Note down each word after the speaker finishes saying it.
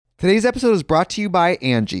Today's episode is brought to you by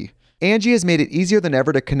Angie. Angie has made it easier than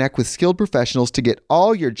ever to connect with skilled professionals to get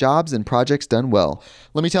all your jobs and projects done well.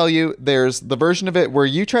 Let me tell you, there's the version of it where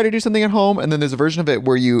you try to do something at home, and then there's a version of it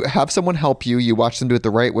where you have someone help you, you watch them do it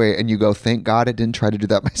the right way, and you go, thank God I didn't try to do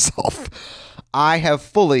that myself. I have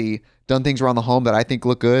fully done things around the home that I think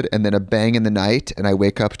look good, and then a bang in the night, and I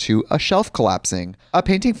wake up to a shelf collapsing, a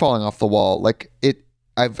painting falling off the wall.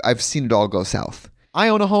 I've seen it all go south. I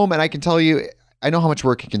own a home, and I can tell you, I know how much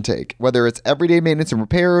work it can take. Whether it's everyday maintenance and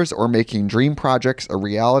repairs or making dream projects a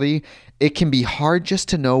reality, it can be hard just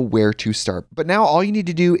to know where to start. But now all you need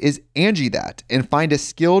to do is Angie that and find a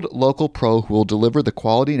skilled local pro who will deliver the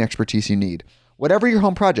quality and expertise you need. Whatever your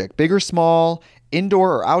home project, big or small,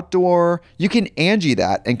 indoor or outdoor, you can Angie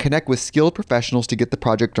that and connect with skilled professionals to get the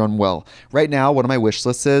project done well. Right now, one of my wish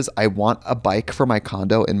lists is I want a bike for my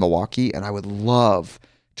condo in Milwaukee, and I would love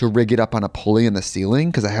to rig it up on a pulley in the ceiling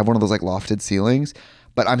because I have one of those like lofted ceilings,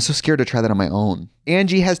 but I'm so scared to try that on my own.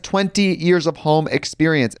 Angie has 20 years of home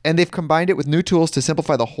experience, and they've combined it with new tools to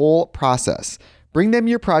simplify the whole process. Bring them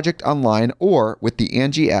your project online or with the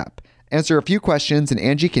Angie app. Answer a few questions and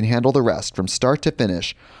Angie can handle the rest from start to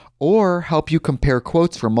finish, or help you compare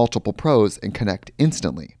quotes from multiple pros and connect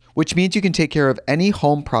instantly, which means you can take care of any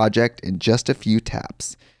home project in just a few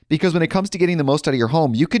taps. Because when it comes to getting the most out of your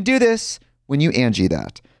home, you can do this when you Angie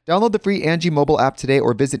that. Download the free Angie mobile app today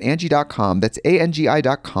or visit Angie.com. That's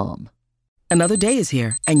ANGI.com. Another day is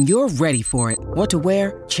here and you're ready for it. What to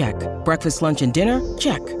wear? Check. Breakfast, lunch, and dinner?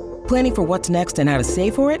 Check. Planning for what's next and how to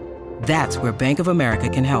save for it? That's where Bank of America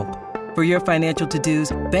can help. For your financial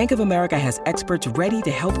to-dos, Bank of America has experts ready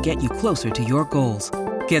to help get you closer to your goals.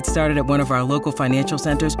 Get started at one of our local financial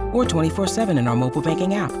centers or 24/7 in our mobile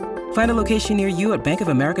banking app. Find a location near you at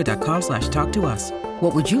bankofamerica.com/talktous.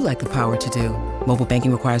 What would you like the power to do? Mobile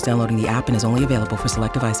banking requires downloading the app and is only available for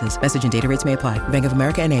select devices. Message and data rates may apply. Bank of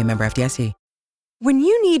America N.A., member FDIC. When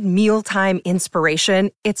you need mealtime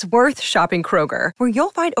inspiration, it's worth shopping Kroger, where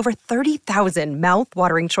you'll find over 30,000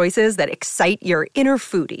 mouth-watering choices that excite your inner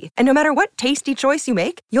foodie. And no matter what tasty choice you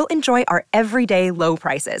make, you'll enjoy our everyday low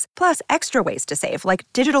prices, plus extra ways to save, like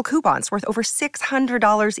digital coupons worth over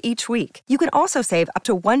 $600 each week. You can also save up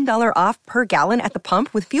to $1 off per gallon at the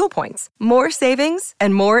pump with fuel points. More savings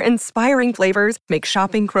and more inspiring flavors make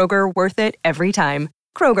shopping Kroger worth it every time.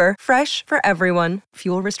 Kroger, fresh for everyone.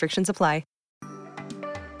 Fuel restrictions apply.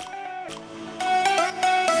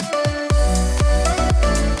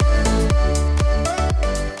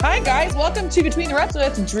 Hi, guys. Welcome to Between the Reps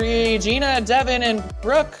with Gina, Devin, and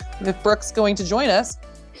Brooke. If Brooke's going to join us.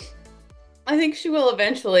 I think she will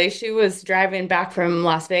eventually. She was driving back from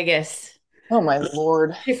Las Vegas. Oh, my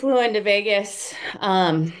Lord. She flew into Vegas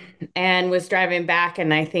and was driving back,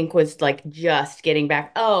 and I think was like just getting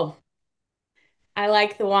back. Oh, I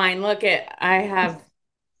like the wine. Look I have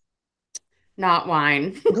not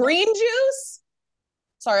wine. Green juice?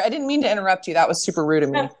 Sorry, I didn't mean to interrupt you. That was super rude of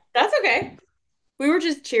me. That's okay. We were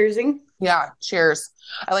just cheersing. Yeah, cheers.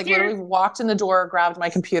 I literally walked in the door, grabbed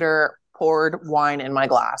my computer, poured wine in my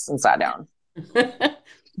glass, and sat down.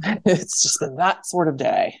 It's just been that sort of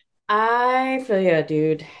day. I feel you,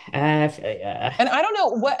 dude. I feel you. And I don't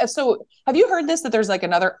know so have you heard this, that there's like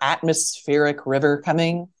another atmospheric river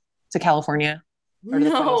coming to California?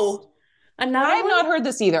 No. I have not heard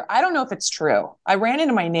this either. I don't know if it's true. I ran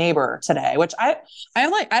into my neighbor today, which I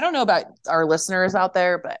don't know about our listeners out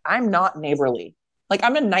there, but I'm not neighborly. Like,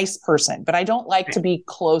 I'm a nice person, but I don't like to be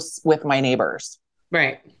close with my neighbors.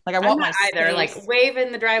 Right. Like, I want my either. space. Like, wave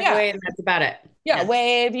in the driveway and that's about it. Yeah,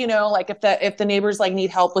 wave, like if the neighbors like need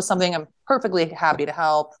help with something, I'm perfectly happy to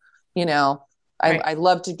help. I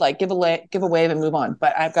love to like give a wave and move on.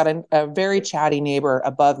 But I've got a very chatty neighbor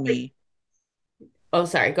above me. Oh,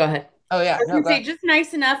 sorry. Go ahead. Oh, yeah. I was gonna say, just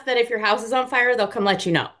nice enough that if your house is on fire, they'll come let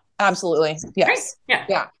you know. Absolutely. Yes. Right?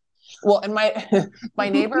 Yeah. Well, and my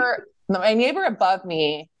neighbor above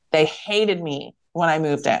me, they hated me when I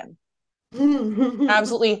moved in.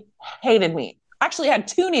 Absolutely hated me. Actually, I had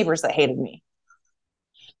two neighbors that hated me.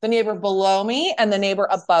 The neighbor below me and the neighbor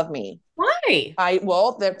above me. Why?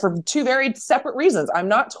 They're for two very separate reasons. I'm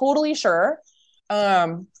not totally sure.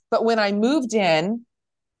 But when I moved in,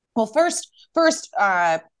 first,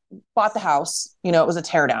 bought the house, it was a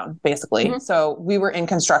tear down basically. Mm-hmm. So we were in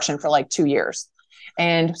construction for like 2 years.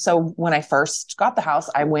 And so when I first got the house,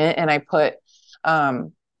 I went and I put,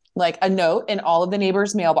 like a note in all of the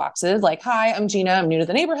neighbors' mailboxes, like, hi, I'm Gina. I'm new to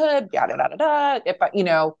the neighborhood. Yada, yada, yada. If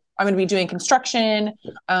I'm going to be doing construction.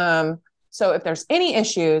 So if there's any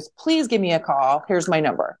issues, please give me a call. Here's my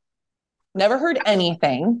number. Never heard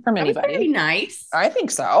anything from anybody. That was very nice. I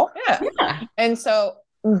think so. Yeah. And so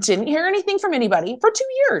didn't hear anything from anybody for 2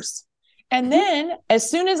 years. And then as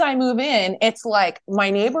soon as I move in, it's like my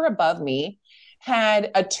neighbor above me had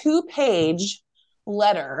a 2-page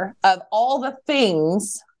letter of all the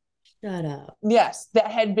things. Shut up. Yes, that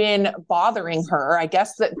had been bothering her. I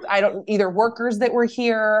guess that either workers that were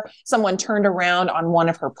here, someone turned around on one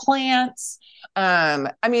of her plants. I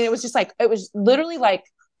mean, it was just like, it was literally like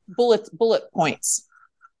bullet points.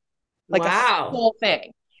 Like wow. a whole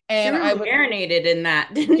thing. And she really marinated in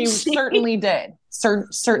that, didn't she? Certainly did.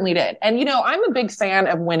 Certainly did. And, you know, I'm a big fan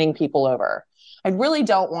of winning people over. I really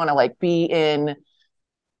don't want to like be in,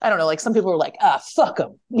 I don't know, like some people are like, fuck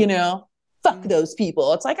them, you know, fuck those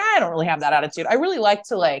people. It's like, I don't really have that attitude. I really like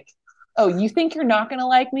to like, oh, you think you're not going to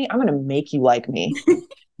like me? I'm going to make you like me.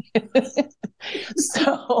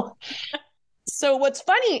 So what's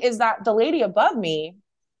funny is that the lady above me,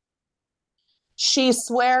 she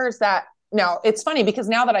swears that, now it's funny because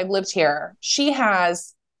now that I've lived here, she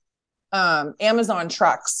has Amazon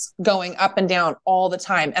trucks going up and down all the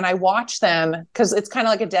time. And I watch them because it's kind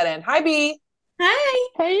of like a dead end. Hi, B. Hi.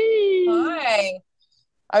 Hey. Hi.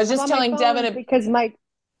 I was just telling Devin because my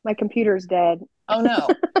computer's dead. Oh no.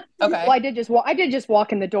 Okay. Well, I did just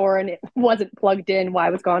walk in the door and it wasn't plugged in while I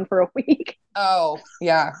was gone for a week. Oh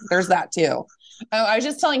yeah, there's that too. I was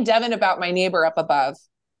just telling Devin about my neighbor up above.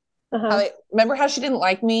 Remember how she didn't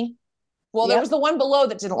like me? Well, there was the one below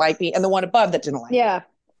that didn't like me and the one above that didn't like me. Yeah.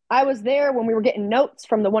 I was there when we were getting notes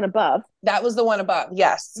from the one above. That was the one above.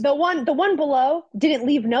 Yes. The one below didn't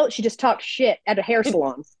leave notes. She just talked shit at a hair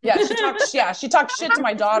salon. She talked shit to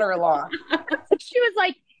my daughter-in-law. She was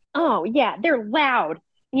like, "Oh yeah, they're loud."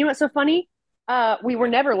 And you know what's so funny? We were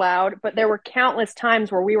never loud, but there were countless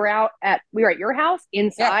times where we were at your house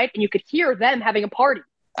inside, and you could hear them having a party.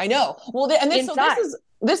 I know. Well,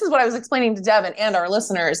 this is what I was explaining to Devin and our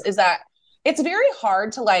listeners is that it's very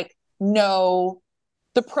hard to like know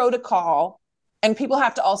the protocol, and people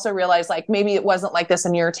have to also realize like maybe it wasn't like this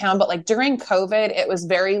in your town, but like during COVID, it was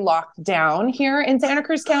very locked down here in Santa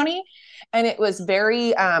Cruz County, and it was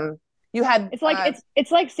very you had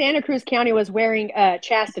it's like Santa Cruz County was wearing a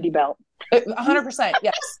chastity belt. 100%,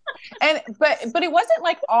 yes. And but it wasn't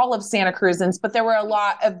like all of Santa Cruzans, but there were a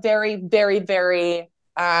lot of very, very, very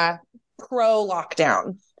pro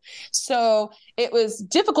lockdown. So it was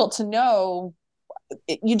difficult to know.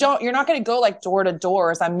 You're not going to go like door to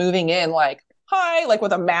door as I'm moving in, like, hi, like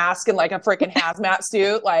with a mask and like a freaking hazmat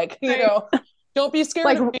suit. Like, you know, don't be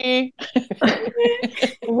scared of me.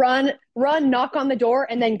 run, knock on the door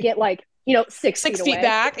and then get like, you know, 6 feet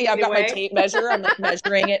back. Yeah, I've got my tape measure. I'm like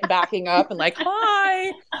measuring it and backing up and like,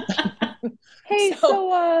 hi. Hey,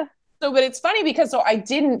 but it's funny because I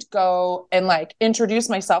didn't go and like introduce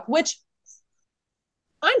myself, which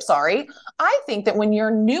I'm sorry. I think that when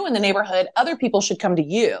you're new in the neighborhood, other people should come to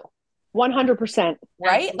you. 100%.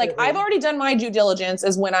 Right? Absolutely. Like I've already done my due diligence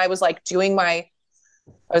is when I was like I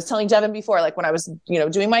was telling Devin before, like when I was, you know,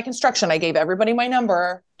 doing my construction, I gave everybody my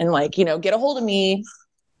number and like, you know, get a hold of me,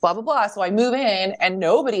 blah, blah, blah. So I move in and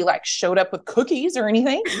nobody like showed up with cookies or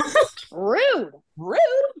anything. Rude.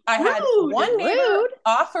 I had one neighbor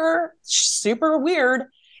offer, super weird.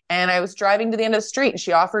 And I was driving to the end of the street and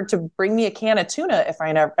she offered to bring me a can of tuna if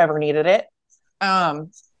I ever needed it.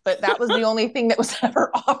 But that was the only thing that was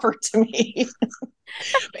ever offered to me.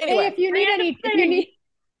 Anyway, hey, if you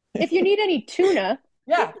need any tuna.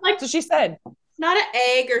 Yeah. Like, so she said. Not an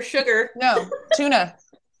egg or sugar. No, tuna.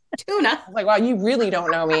 Tuna. I was like, wow, you really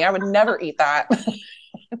don't know me. I would never eat that.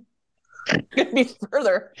 Could be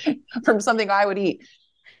further from something I would eat.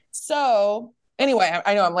 So anyway,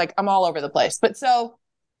 I know I'm all over the place. But so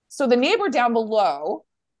the neighbor down below,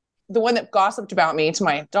 the one that gossiped about me to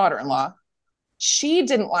my daughter-in-law, she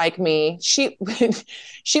didn't like me. She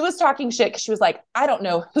was talking shit because she was like, I don't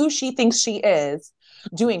know who she thinks she is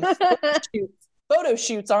doing photo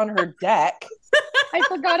shoots on her deck. I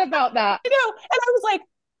forgot about that. I know. And I was like,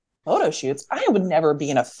 photo shoots? I would never be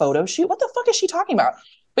in a photo shoot. What the fuck is she talking about?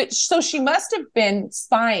 But so she must have been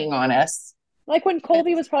spying on us. Like when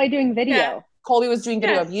Colby was probably doing video. Yeah. Colby was doing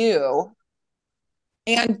video of you.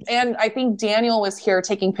 And I think Daniel was here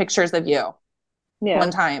taking pictures of you one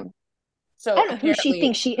time. So I don't know who she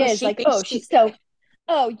thinks she is. Like, oh, she's so,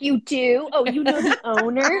 oh, you do? Oh, you know the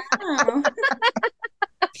owner?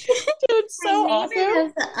 Dude, so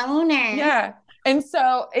awesome. The owner. Yeah. And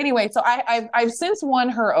so anyway, so I've since won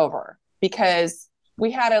her over because we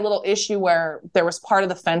had a little issue where there was part of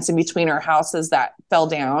the fence in between our houses that fell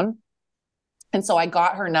down. And so I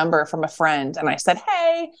got her number from a friend and I said,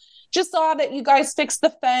 hey, just saw that you guys fixed the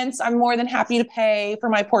fence. I'm more than happy to pay for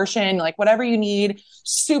my portion, like whatever you need.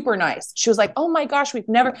 Super nice. She was like, oh my gosh, the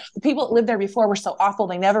people that lived there before were so awful.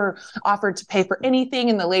 They never offered to pay for anything.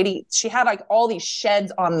 And the lady, she had like all these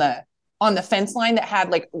sheds on the on the fence line that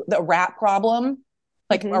had like the rat problem,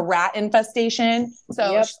 like a rat infestation.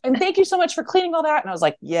 So, and thank you so much for cleaning all that. And I was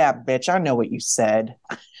like, yeah, bitch, I know what you said.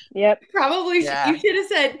 Yep. Probably you should have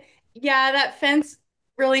said, yeah, that fence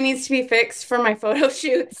really needs to be fixed for my photo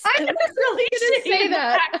shoots. I really didn't say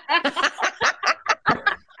that.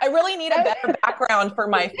 I really need a better background for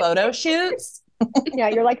my photo shoots. Yeah,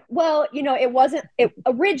 you're like, well, you know,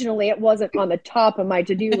 originally it wasn't on the top of my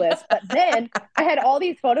to-do list, but then I had all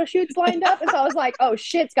these photo shoots lined up, and so I was like, oh,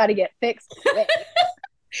 shit's got to get fixed.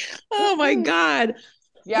 Oh my God.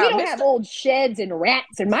 Yeah. We don't have old sheds and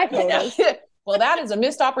rats in my photos. Well, that is a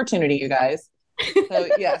missed opportunity, you guys. So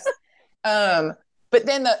yes. But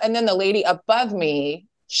then the lady above me,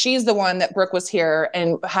 she's the one that Brooke was here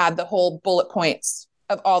and had the whole bullet points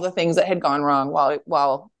of all the things that had gone wrong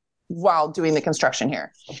while doing the construction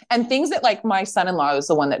here. And things that like my son-in-law was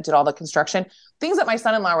the one that did all the construction. Things that my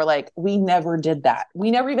son-in-law were like, we never did that. We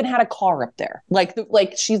never even had a car up there. Like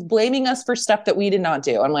she's blaming us for stuff that we did not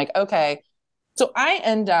do. I'm like, okay. So I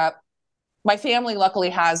end up, my family luckily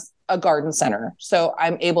has a garden center. So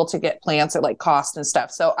I'm able to get plants at like cost and stuff.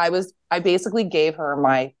 So I basically gave her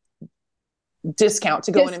my discount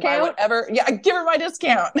to go in and buy whatever. Yeah, I give her my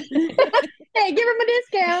discount. Hey, give her my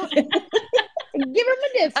discount. Give her my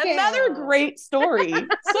discount. Another great story.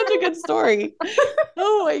 Such a good story.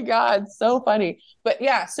 Oh my God. So funny. But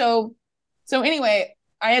yeah, so anyway,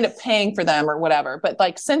 I end up paying for them or whatever. But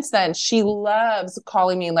like since then, she loves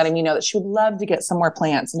calling me and letting me know that she would love to get some more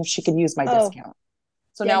plants and if she could use my discount.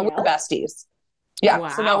 So now we're besties. Yeah. Wow.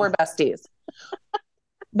 So now we're besties.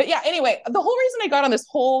 But yeah, anyway, the whole reason I got on this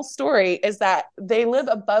whole story is that they live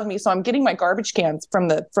above me. So I'm getting my garbage cans from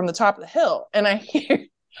the top of the hill. And I hear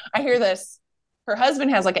this. Her husband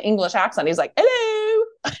has like an English accent. He's like, hello.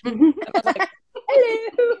 And I was like,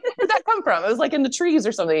 hello. Where'd that come from? It was like in the trees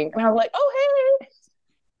or something. And I was like, oh, hey.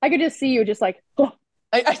 I could just see you just like, oh.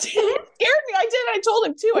 I did. It scared me. I did. I told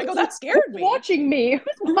him too. I go, that scared me. Watching me.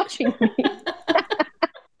 Who's watching me?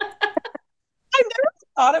 I've never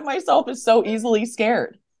thought of myself as so easily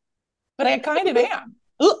scared, but I kind of am.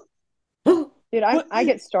 Dude, I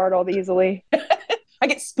get startled easily. I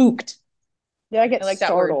get spooked. Yeah, I get like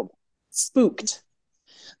startled. That word. Spooked.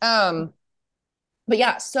 But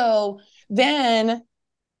yeah, so then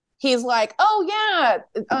he's like, oh yeah,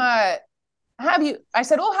 I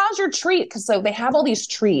said, oh, how's your tree? Because so they have all these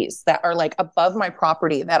trees that are like above my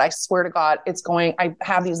property that I swear to God, I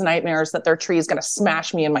have these nightmares that their tree is going to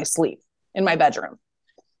smash me in my sleep in my bedroom.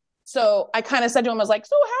 So I kind of said to him, I was like,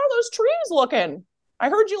 so how are those trees looking? I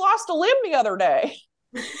heard you lost a limb the other day.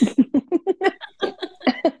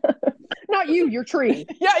 Not you, your tree.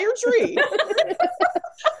 Yeah, your tree.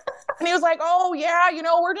 And he was like, oh yeah,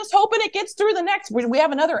 we're just hoping it gets through the next, we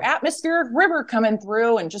have another atmospheric river coming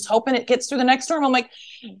through and just hoping it gets through the next storm. I'm like,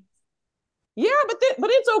 yeah, but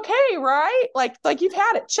it's okay, right? Like you've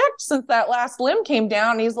had it checked since that last limb came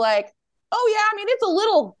down. And he's like, oh yeah, I mean, it's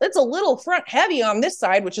a little front heavy on this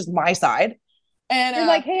side, which is my side. And you're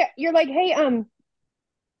like, hey,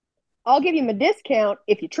 I'll give you a discount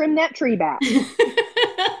if you trim that tree back.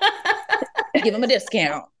 Give him a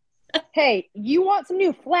discount. Hey, you want some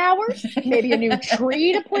new flowers? Maybe a new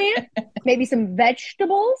tree to plant? Maybe some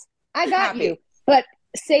vegetables? I got you. But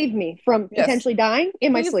save me from potentially dying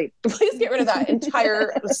in my sleep. Please get rid of that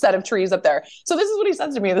entire set of trees up there. So this is what he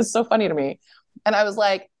says to me. This is so funny to me. And I was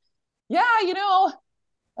like, yeah,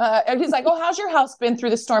 and he's like, oh, how's your house been through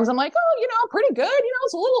the storms? I'm like, oh, pretty good.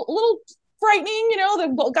 It's a little frightening.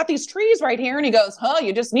 They've got these trees right here. And he goes,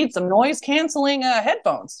 you just need some noise canceling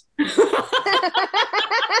headphones. You're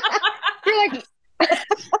like,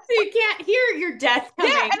 so you can't hear your death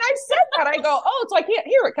coming. Yeah, and I said that. I go, so I can't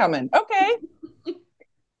hear it coming. Okay.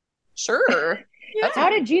 Sure. Yeah. How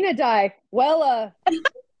did Gina die? Well,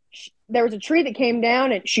 there was a tree that came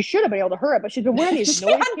down and she should have been able to hurry, but she's been wearing these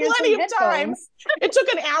noise canceling headphones. Time. It took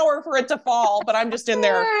an hour for it to fall, but I'm just in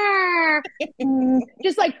there.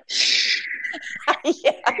 Just like,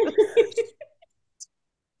 yeah.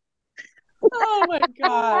 Oh my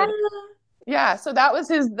God. Yeah. So that was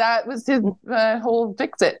his whole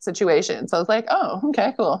fix it situation. So I was like, oh,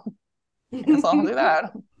 okay, cool. I guess I'll do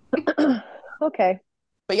that. Okay.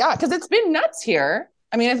 But yeah, because it's been nuts here.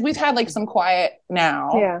 I mean, we've had like some quiet now.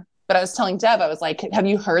 Yeah. But I was telling Deb, I was like, have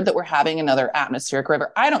you heard that we're having another atmospheric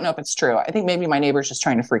river? I don't know if it's true. I think maybe my neighbor's just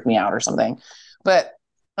trying to freak me out or something. But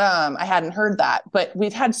I hadn't heard that. But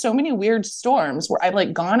we've had so many weird storms where I've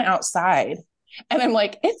like gone outside and I'm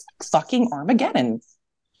like, it's fucking Armageddon.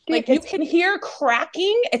 Like you can hear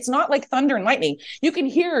cracking. It's not like thunder and lightning. You can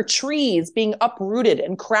hear trees being uprooted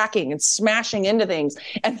and cracking and smashing into things.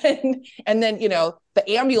 And then, the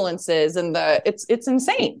ambulances and it's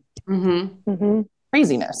insane. Mm-hmm.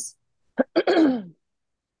 Craziness.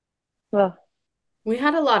 Well, We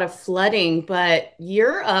had a lot of flooding, but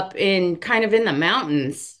you're up in kind of in the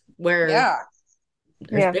mountains where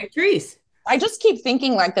there's Yeah. big trees. I just keep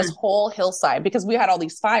thinking like this whole hillside, because we had all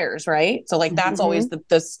these fires, right? So like that's always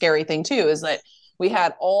the scary thing too, is that we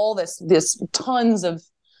had all this tons of,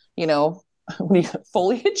 you know,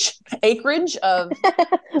 foliage, acreage of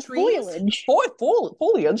trees.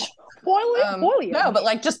 Foliage. No, but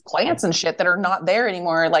like just plants and shit that are not there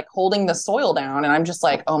anymore, like holding the soil down. And I'm just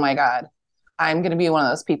like, oh my God, I'm going to be one of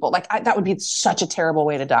those people. Like that would be such a terrible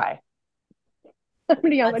way to die.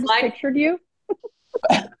 Somebody else, I just pictured you.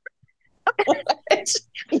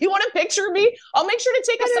 You want to picture me? I'll make sure to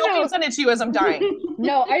take a selfie and send it to you as I'm dying.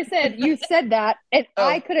 No, I said, you said that, and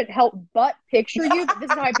I couldn't help but picture you, but this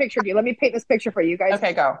is how I pictured you. Let me paint this picture for you guys.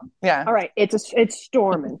 Okay, go. Yeah. All right. It's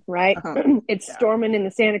storming, right? It's storming in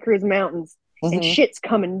the Santa Cruz Mountains, and shit's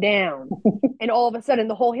coming down. And all of a sudden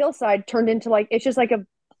the whole hillside turned into like, it's just like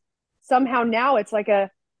somehow now it's like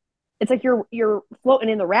you're floating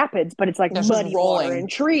in the rapids, but it's like muddy water and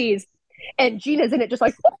trees. And Gina's in it just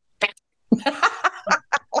like, like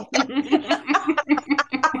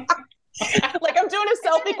I'm doing a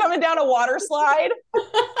selfie coming down a water slide.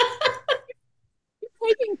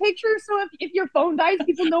 Taking pictures so if your phone dies,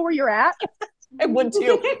 people know where you're at. I would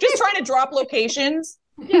too. Just trying to drop locations.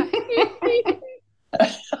 Yeah.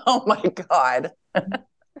 Oh my God.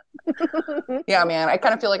 Yeah, man. I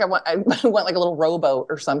kind of feel like I went like a little rowboat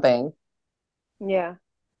or something. Yeah.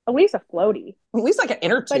 At least a floaty. At least like an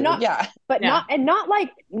inner tube. Not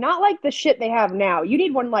like the shit they have now. You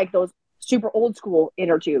need one like those super old school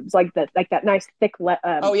inner tubes, like that nice thick.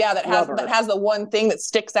 That has the one thing that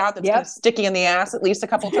sticks out that's kind of sticky in the ass at least a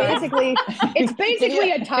couple times. It's basically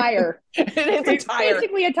a tire. It is a tire.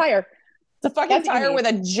 Basically a tire. It's a fucking tire with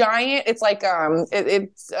a giant. It's like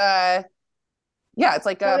it's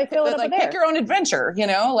like pick your own adventure. You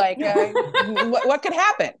know, like what could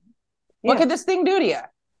happen? What could this thing do to you?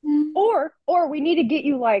 Or we need to get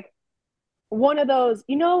you like one of those,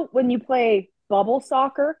 you know, when you play bubble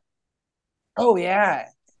soccer. Oh yeah.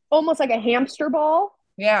 Almost like a hamster ball.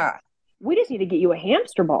 Yeah. We just need to get you a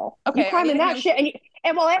hamster ball. Okay. You climb in that shit,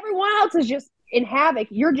 and while everyone else is just in havoc,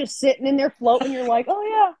 you're just sitting in there floating. You're like, oh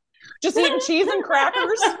yeah, just eating cheese and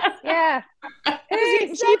crackers. Yeah. Hey,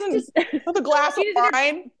 with a glass of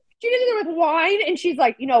wine. She did it with wine, and she's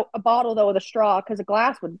like, you know, a bottle though with a straw, because a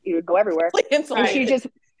glass would go everywhere. And she just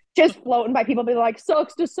floating by people, be like,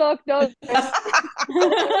 sucks to suck, does.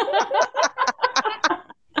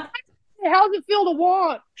 How's it feel to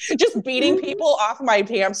want? Just beating people off my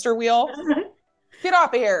hamster wheel. Get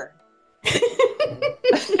off of here.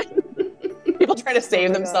 People trying to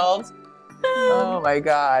save themselves. Oh my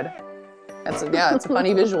God. It's a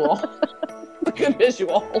funny visual. It's a good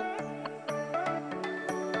visual.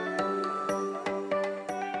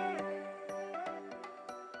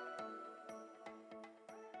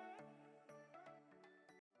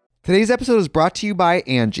 Today's episode is brought to you by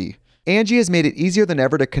Angie. Angie has made it easier than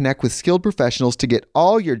ever to connect with skilled professionals to get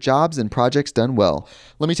all your jobs and projects done well.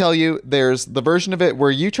 Let me tell you, there's the version of it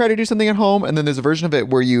where you try to do something at home, and then there's a version of it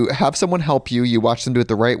where you have someone help you, you watch them do it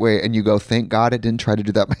the right way, and you go, thank God I didn't try to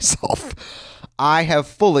do that myself. I have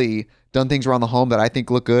fully done things around the home that I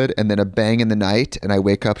think look good, and then a bang in the night, and I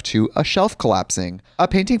wake up to a shelf collapsing, a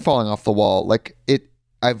painting falling off the wall. Like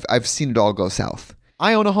I've seen it all go south.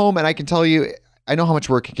 I own a home, and I can tell you, I know how much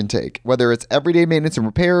work it can take. Whether it's everyday maintenance and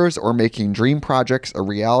repairs or making dream projects a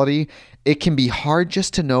reality, it can be hard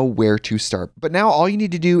just to know where to start. But now all you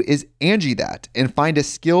need to do is Angie that and find a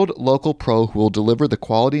skilled local pro who will deliver the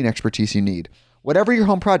quality and expertise you need. Whatever your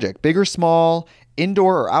home project, big or small,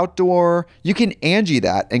 indoor or outdoor, you can Angie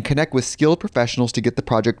that and connect with skilled professionals to get the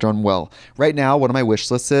project done well. Right now, one of my wish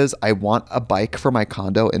lists is I want a bike for my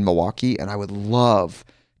condo in Milwaukee, and I would love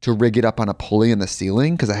to rig it up on a pulley in the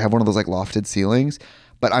ceiling because I have one of those like lofted ceilings,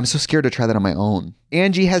 but I'm so scared to try that on my own.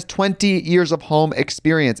 Angie has 20 years of home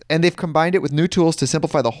experience, and they've combined it with new tools to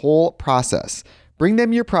simplify the whole process. Bring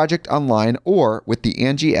them your project online or with the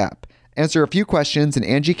Angie app. Answer a few questions and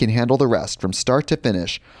Angie can handle the rest from start to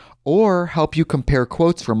finish, or help you compare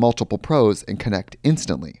quotes from multiple pros and connect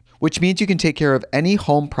instantly, which means you can take care of any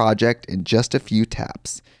home project in just a few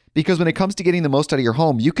taps. Because when it comes to getting the most out of your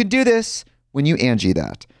home, you can do this when you Angie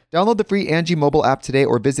that. Download the free Angie mobile app today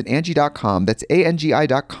or visit Angie.com. That's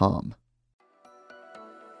ANGI.com.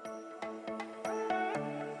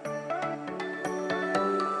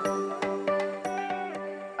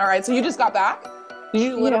 All right, so you just got back? Did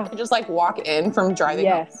you literally just like walk in from driving?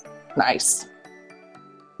 Yes. Home? Nice.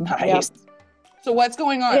 Yep. So what's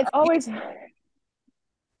going on? It's always...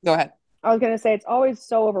 Go ahead. I was gonna say it's always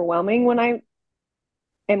so overwhelming when I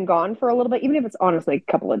am gone for a little bit, even if it's honestly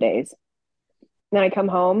a couple of days. Then I come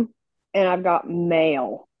home and I've got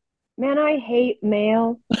mail. Man, I hate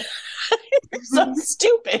mail. You're so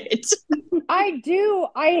stupid. I do.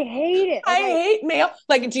 I hate it. I hate mail.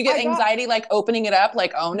 Like, do you get anxiety like opening it up?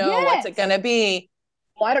 Like, oh no, what's it gonna be?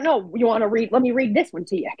 Well, I don't know. You want to read? Let me read this one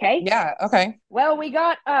to you, okay? Yeah, okay. Well, we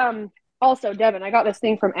got also, Devin, I got this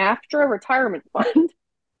thing from AFTRA Retirement Fund.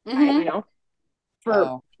 You know,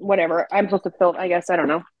 for whatever I'm supposed to fill. I guess I don't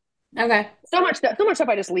know. Okay. So much stuff.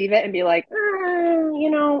 I just leave it and be like,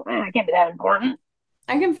 I can't be that important.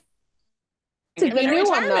 I can. This is the new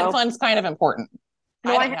one, though. Fund's kind of important.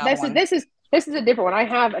 No, this is a different one. I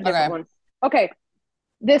have a different one. Okay,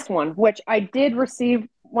 this one, which I did receive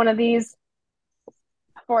one of these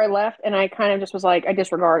before I left, and I kind of just was like, I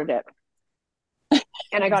disregarded it,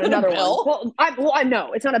 and I got another one. Well, I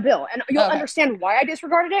know it's not a bill, and you'll understand why I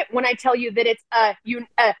disregarded it when I tell you that it's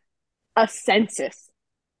a census.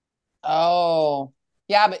 Oh,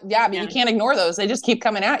 but you can't ignore those. They just keep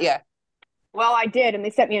coming at you. Well, I did, and they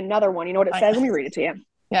sent me another one. You know what it says? Let me read it to you.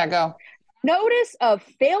 Yeah, go. Notice of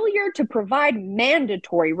failure to provide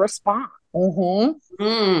mandatory response. Mm-hmm.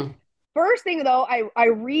 Mm. First thing, though, I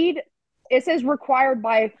read, it says required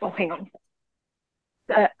by, hang on.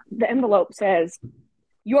 The envelope says,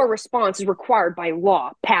 your response is required by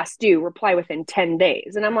law, past due, reply within 10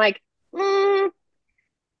 days. And I'm like, if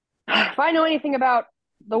I know anything about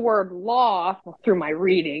the word law through my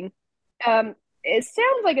reading, it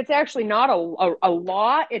sounds like it's actually not a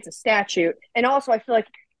law, it's a statute. And also I feel like,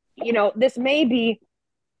 this may be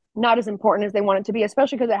not as important as they want it to be,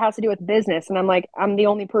 especially because it has to do with business. And I'm like, I'm the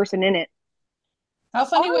only person in it. How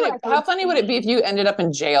funny would it be if you ended up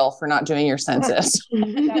in jail for not doing your census?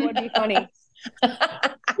 That would be funny.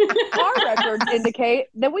 Our records indicate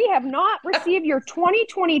that we have not received your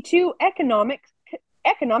 2022 economic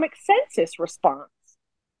census response.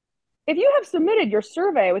 If you have submitted your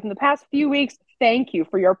survey within the past few weeks, thank you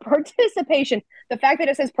for your participation. The fact that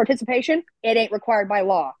it says participation, it ain't required by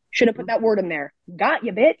law. Should have put that word in there. Got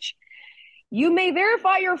you, bitch. You may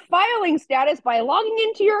verify your filing status by logging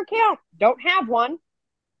into your account. Don't have one.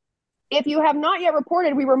 If you have not yet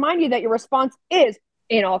reported, we remind you that your response is,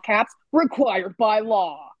 in all caps, required by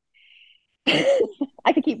law.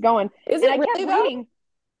 I could keep going. Is it really reading?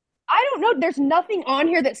 I don't know. There's nothing on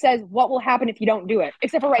here that says what will happen if you don't do it,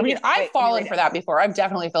 except for here. I've fallen for that before. I've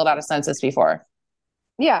definitely filled out a census before.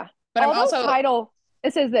 Yeah. But I'm also...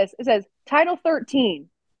 It says this. It says Title 13,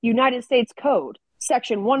 United States Code,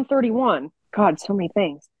 Section 131. God, so many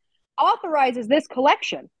things. Authorizes this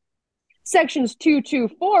collection. Sections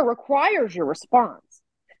 224 requires your response.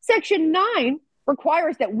 Section 9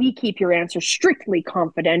 requires that we keep your answer strictly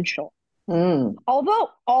confidential. Although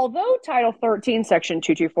Title 13, Section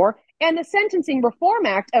 224, and the Sentencing Reform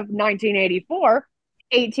Act of 1984,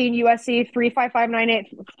 18 U.S.C. 35598,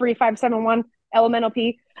 3571, elemental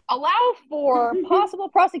P, allow for possible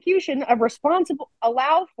prosecution of responsible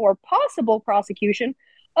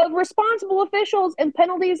officials and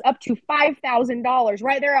penalties up to $5,000.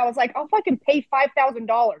 Right there, I was like, I'll fucking pay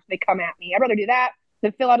 $5,000. They come at me. I'd rather do that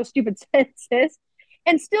than fill out a stupid census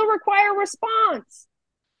and still require response.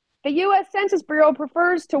 The U.S. Census Bureau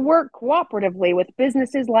prefers to work cooperatively with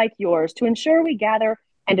businesses like yours to ensure we gather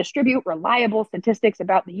and distribute reliable statistics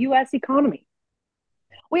about the U.S. economy.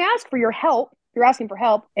 We ask for your help. You're asking for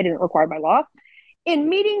help. It isn't required by law. In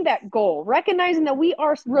meeting that goal, recognizing that we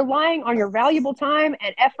are relying on your valuable time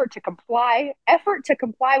and effort to comply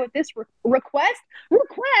with this request.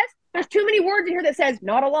 There's too many words in here that says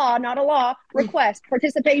not a law, request,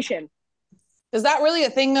 participation. Is that really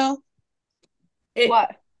a thing though?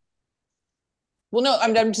 What? Well, no,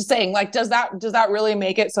 I'm just saying, like, does that really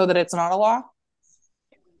make it so that it's not a law?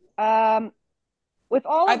 With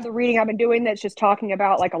all of the reading I've been doing, that's just talking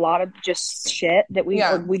about like a lot of just shit that we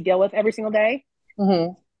deal with every single day.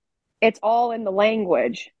 Mm-hmm. It's all in the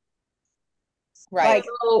language, right? Like,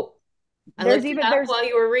 so, there's while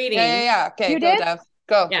you were reading. Yeah. Okay, you did? Dev.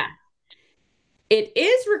 Go. Yeah. It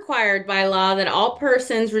is required by law that all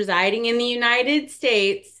persons residing in the United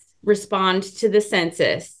States respond to the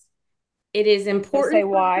census. It is important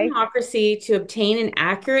for democracy to obtain an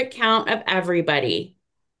accurate count of everybody.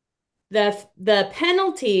 The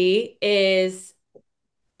penalty is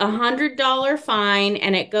 $100 fine,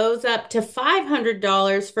 and it goes up to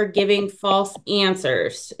 $500 for giving false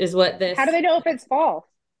answers. Is what this? How do they know if it's false?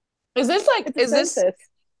 Is this like? Is this?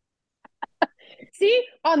 See,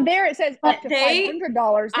 on there it says up to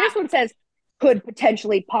 $500. This one says could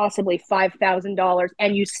potentially, possibly $5,000,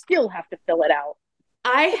 and you still have to fill it out.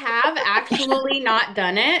 I have actually not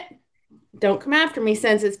done it. don't come after me,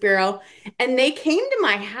 Census Bureau. And they came to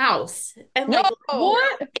my house and No. like,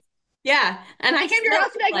 What? yeah. And I came to your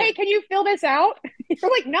house and like, hey, can you fill this out?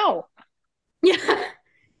 You're like, no. yeah.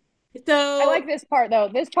 So I like this part though.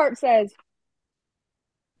 This part says,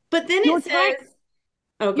 but then Your it says,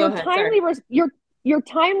 oh, go your ahead. timely Sorry. your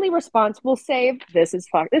timely response will save. This is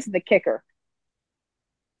the kicker.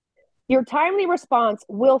 Your timely response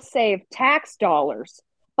will save tax dollars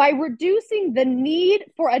by reducing the need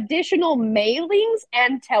for additional mailings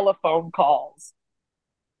and telephone calls.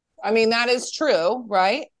 I mean, that is true,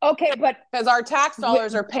 right? Okay, but Because our tax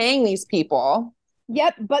dollars are paying these people.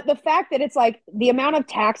 yep, but the fact that it's like the amount of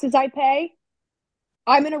taxes I pay,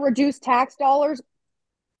 I'm going to reduce tax dollars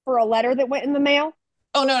for a letter that went in the mail.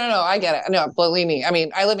 Oh, no. I get it. No, believe me. I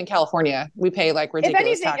mean, I live in California. We pay like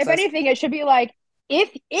ridiculous taxes. If anything, it should be like, if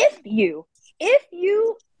you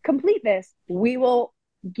complete this, we will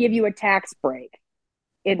give you a tax break.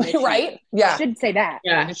 In this right? year. Yeah. It should say that.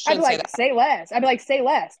 Yeah. It should I'd be like, say less. I'd be like, say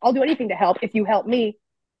less. I'll do anything to help if you help me.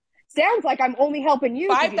 Sounds like I'm only helping you.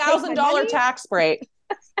 $5,000 tax break.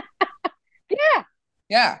 Yeah.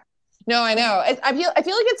 Yeah. No, I know. I feel like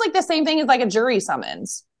it's like the same thing as like a jury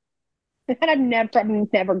summons. And I've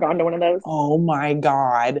never gone to one of those. Oh my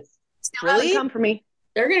God. Still haven't come for me.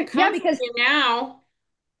 They're going to come Yeah, because for you now.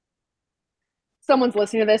 someone's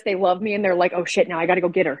listening to this, they love me, and they're like, oh shit, now I got to go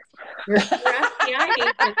get her. Your FBI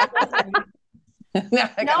agent.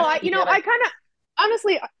 I kind of,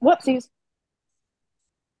 honestly, whoopsies.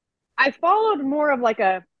 I followed more of like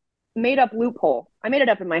a made up loophole. I made it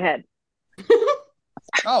up in my head.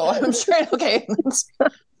 Oh, I'm sure. Okay.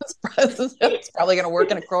 It's probably going to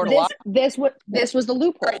work in a court a lot. This was the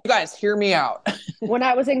loophole. All right, you guys, hear me out. When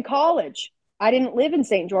I was in college, I didn't live in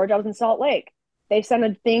St. George. I was in Salt Lake. They sent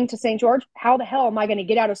a thing to St. George. How the hell am I going to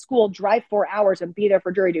get out of school, drive 4 hours, and be there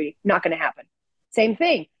for jury duty? Not going to happen. Same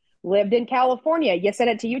thing. Lived in California. You sent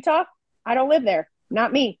it to Utah? I don't live there.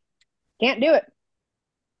 Not me. Can't do it.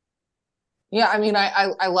 Yeah, I mean,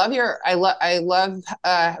 I love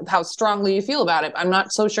how strongly you feel about it. I'm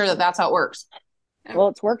not so sure that that's how it works. Well,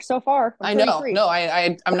 it's worked so far. I know. No,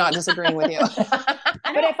 I'm not disagreeing with you.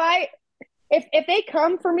 But if they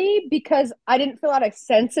come for me because I didn't fill out a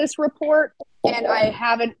census report and I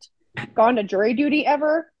haven't gone to jury duty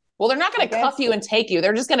ever. Well, they're not going to cuff you and take you.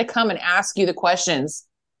 They're just going to come and ask you the questions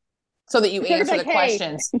so that you answer the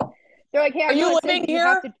questions. They're like, hey, are you living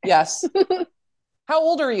here? Yes. How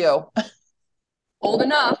old are you? Old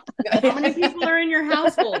enough. How many people are in your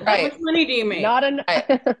household? Right. How much money do you make? Not enough.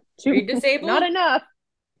 Are you disabled? Not enough.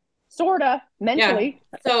 Sorta mentally.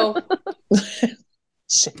 Yeah. So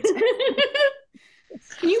Shit.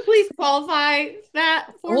 can you please qualify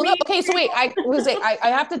that for me? Okay, so wait, I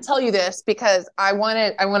have to tell you this because I want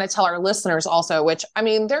to tell our listeners also, which I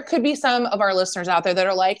mean, there could be some of our listeners out there that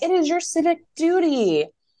are like, it is your civic duty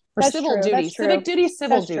or That's civil true. duty, That's true. civic duty,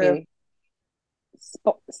 civil That's duty.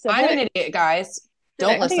 true. I'm an idiot, guys.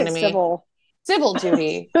 Don't I think listen to it's me. Civil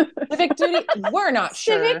Duty, civic duty. We're not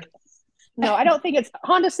sure. Civic? No, I don't think it's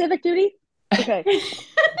Honda Civic duty. Okay.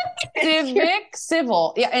 Civic,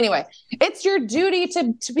 civil. Yeah. Anyway, it's your duty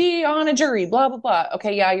to be on a jury. Blah blah blah.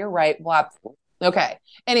 Okay. Yeah, you're right. Blah. Okay.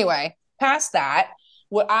 Anyway, past that,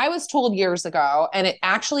 what I was told years ago, and it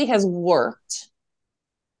actually has worked.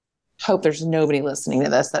 Hope there's nobody listening to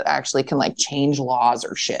this that actually can like change laws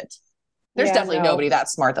or shit. There's definitely nobody that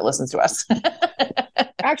smart that listens to us.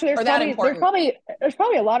 Actually, there's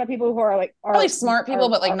probably a lot of people who are like probably smart people,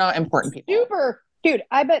 but like not important people. Super, dude.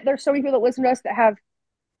 I bet there's so many people that listen to us that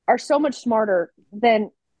are so much smarter than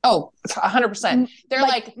 100%. They're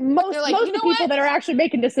like most you know people that are actually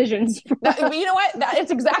making decisions. You know what?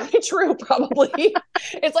 It's exactly true. Probably,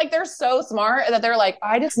 it's like they're so smart that they're like,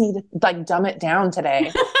 I just need to like dumb it down today.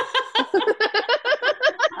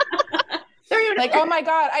 Like, oh my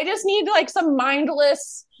God, I just need like some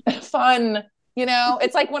mindless fun, you know?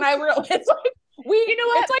 It's like when it's like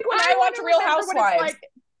when I watch Real Housewives.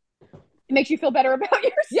 It makes you feel better about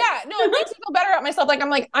yourself. Yeah, no, it makes me feel better about myself. Like I'm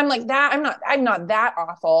like that. I'm not that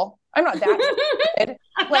awful. I'm not that good.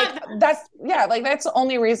 Like that's the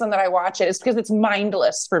only reason that I watch it is because it's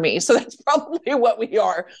mindless for me. So that's probably what we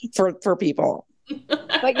are for people.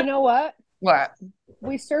 But you know what? What?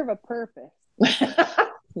 We serve a purpose.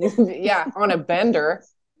 Yeah, on a bender.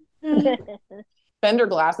 Bender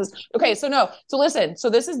glasses. Okay, so listen. So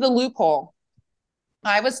this is the loophole.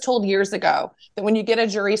 I was told years ago that when you get a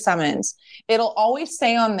jury summons, it'll always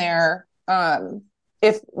say on there,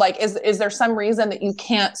 if like, is there some reason that you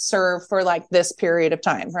can't serve for like this period of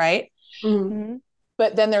time, right? Mm-hmm.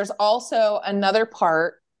 But then there's also another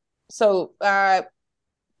part. So I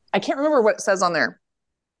can't remember what it says on there.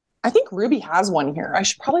 I think Ruby has one here. I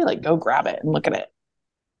should probably like go grab it and look at it.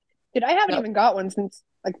 Dude, I haven't even got one since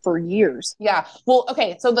like for years. Yeah. Well,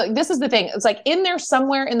 okay. So this is the thing. It's like in there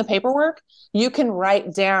somewhere in the paperwork, you can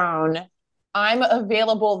write down, I'm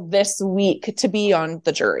available this week to be on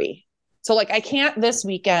the jury. So like, I can't this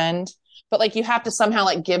weekend, but like you have to somehow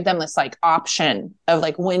like give them this like option of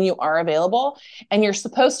like when you are available, and you're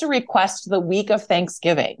supposed to request the week of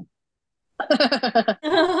Thanksgiving. Because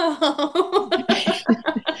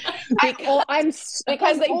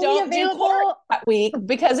they don't do court that week,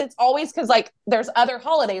 because it's always because like there's other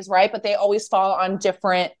holidays, right? But they always fall on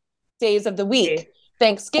different days of the week. Okay.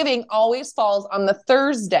 Thanksgiving always falls on the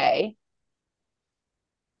Thursday.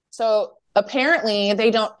 So apparently they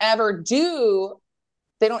don't ever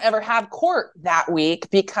have court that week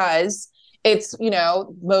because it's, you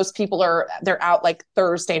know, most people they're out like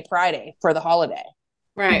Thursday, Friday for the holiday.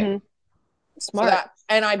 Right. Mm-hmm. Smart. So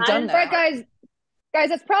and I've done that. Right, guys,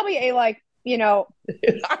 that's probably a like, you know,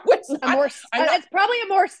 it's probably a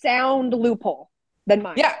more sound loophole than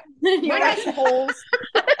mine. Yeah. Mine has holes.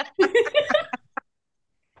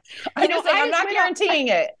 I'm not guaranteeing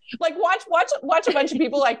it. Like watch a bunch of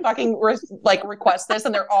people like fucking request this,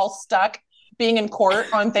 and they're all stuck being in court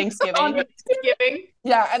on Thanksgiving.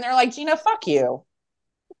 Yeah, and they're like, Gina, fuck you.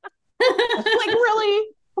 Like, really?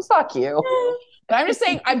 Well, fuck you. And I'm just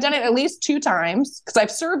saying, I've done it at least 2 times because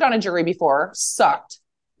I've served on a jury before. Sucked.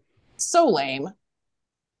 So lame.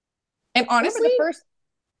 And honestly,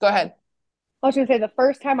 go ahead. I was going to say, the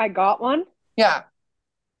first time I got one. Yeah.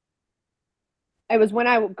 It was when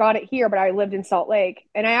I got it here, but I lived in Salt Lake.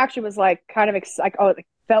 And I actually was like, kind of like, oh, it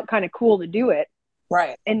felt kind of cool to do it.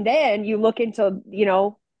 Right. And then you look into, you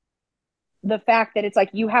know, the fact that it's like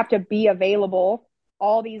you have to be available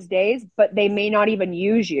all these days, but they may not even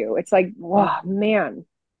use you. It's like, wow, man,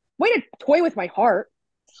 way to toy with my heart.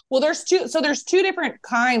 Well, there's two different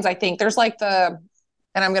kinds. I think there's like and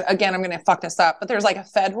I'm going to fuck this up, but there's like a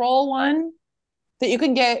federal one that you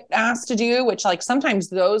can get asked to do, which like sometimes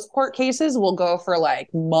those court cases will go for like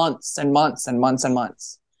months and months and months and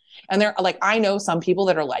months. And they're like, I know some people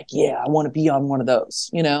that are like, yeah, I want to be on one of those,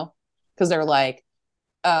 you know, because they're like,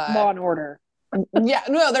 Law and Order. Yeah,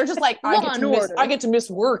 no, they're just like, I get to miss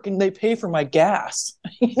work and they pay for my gas.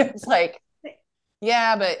 It's like,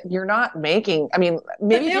 yeah, but you're not making, I mean,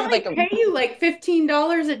 maybe they only pay you like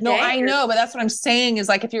 $15 a day. No, I know, but that's what I'm saying is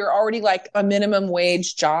like, if you're already like a minimum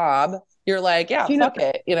wage job, you're like, yeah, fuck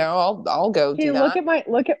it. You know, I'll go do that.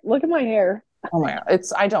 Look at my hair. Oh my God.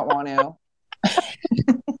 I don't want to.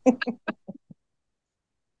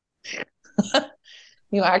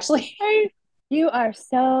 You actually, you are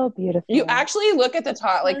so beautiful. You actually look at the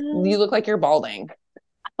top, like you look like you're balding.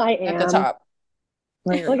 I am. At the top.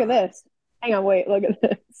 Look at this. Hang on, wait, look at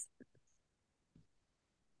this.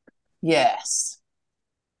 Yes.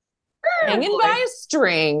 Hanging by a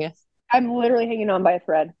string. I'm literally hanging on by a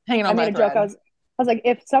thread. Hanging on by a thread. I was like,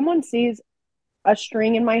 if someone sees a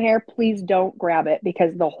string in my hair, please don't grab it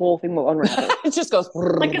because the whole thing will unravel. It just goes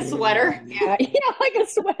like a sweater. Yeah, like a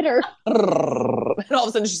sweater. And all of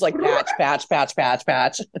a sudden it's just like patch.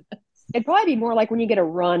 It'd probably be more like when you get a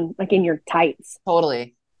run, like in your tights.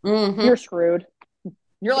 Totally. Mm-hmm. You're screwed.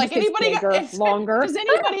 You're like, anybody longer? Does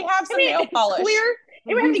anybody have some nail polish? Clear.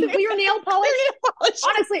 You have some clear nail polish?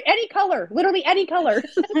 Honestly, any color. Literally any color.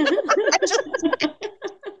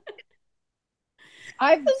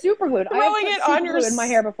 I've super glued. Throwing it on your in my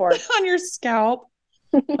hair before. On your scalp.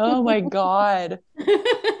 Oh my God.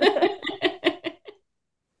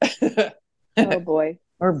 Oh boy.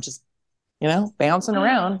 Or just, bouncing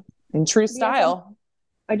around in true style.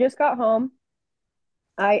 I just got home.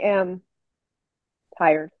 I am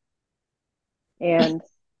tired. And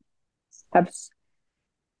I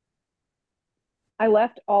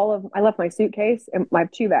left my suitcase and my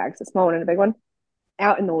 2 bags, a small one and a big one,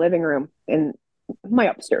 out in the living room in my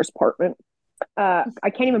upstairs apartment. I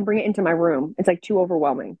can't even bring it into my room. It's like too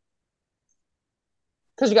overwhelming.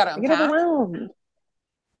 Because you got to unpack? I get overwhelmed.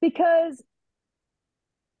 Because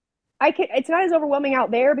it's not as overwhelming out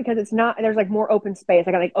there because there's like more open space.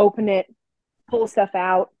 I got to like open it, pull stuff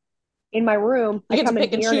out. In my room, I get to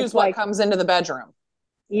pick and choose what comes into the bedroom.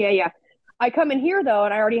 Yeah. I come in here though,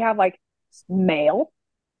 and I already have like mail.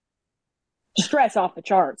 Stress off the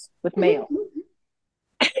charts with mail.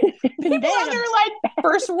 People are like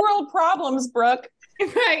first world problems, Brooke.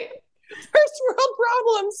 Right. First world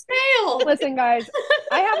problems. Mail. Listen, guys,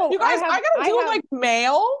 I gotta deal with like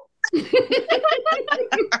mail.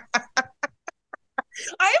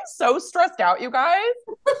 I am so stressed out, you guys.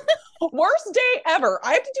 Worst day ever.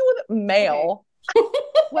 I have to deal with mail. Okay.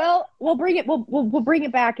 Well, we'll bring it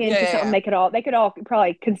back into something they could all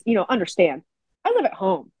probably understand. I live at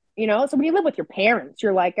home. you know? So when you live with your parents,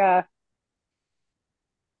 you're like,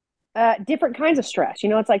 different kinds of stress. You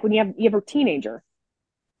know, it's like when you have a teenager,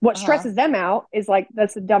 what stresses them out is like,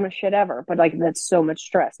 that's the dumbest shit ever. But like, that's so much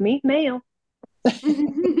stress. Me, male.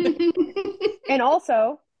 And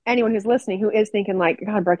also, anyone who's listening who is thinking like,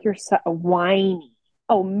 God, Brooke, you're so whiny.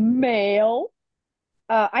 Oh, male.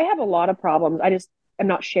 I have a lot of problems. I just am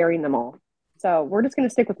not sharing them all. So we're just going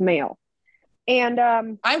to stick with male. And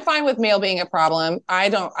I'm fine with mail being a problem. I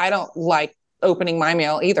don't like opening my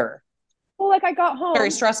mail either. well, like I got home.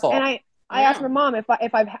 Very stressful. And I asked my mom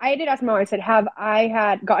I did ask my mom, I said, have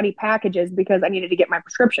I got any packages because I needed to get my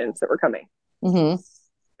prescriptions that were coming. Mm-hmm.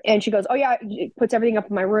 And she goes, oh yeah, it puts everything up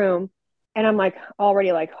in my room. And I'm like,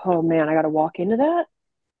 already like, oh man, I got to walk into that.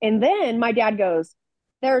 And then my dad goes,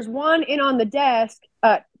 there's one in on the desk,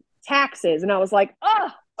 taxes. And I was like,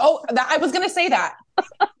 I was going to say that.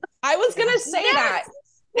 I was going to say that.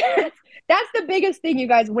 That's the biggest thing, you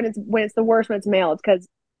guys, when it's the worst, when it's mail, it's because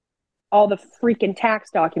all the freaking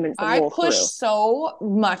tax documents that I roll push through. so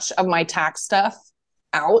much of my tax stuff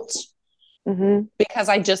out because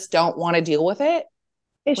I just don't want to deal with it.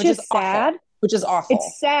 It's which just is sad. Awful, which is awful.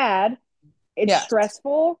 It's sad. It's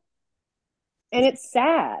stressful. And it's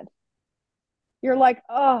sad. You're like,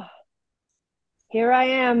 oh, here I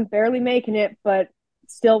am, barely making it, but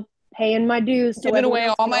still paying my dues. So giving away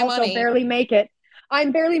all my money. Barely make it.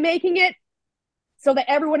 I'm barely making it so that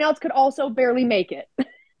everyone else could also barely make it.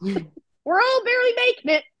 We're all barely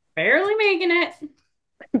making it. Barely making it.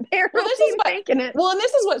 Making it. Well, and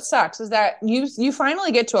this is what sucks is that you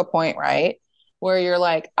finally get to a point, right, where you're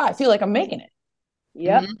like, I feel like I'm making it.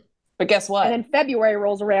 Yep. Mm-hmm. But guess what? And then February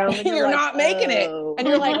rolls around and you're like, not making it. And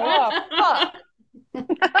you're like, oh, fuck.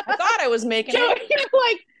 I thought I was making it. You're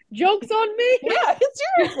like, joke's on me. Yeah,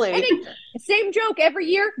 seriously. Same joke every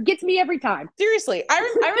year, gets me every time. Seriously. I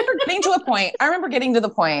remember getting to a point. I remember getting to the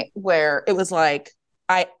point where it was like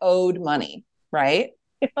I owed money, right?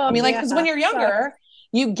 I mean, like, because when you're younger,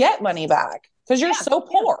 you get money back because you're so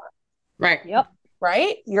poor. Right. Yep.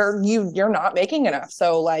 Right? You're not making enough.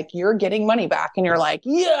 So like you're getting money back and you're like,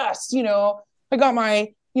 yes, you know, I got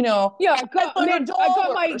my, you know, I got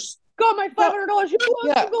my $500. Who wants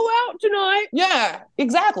to go out tonight? Yeah,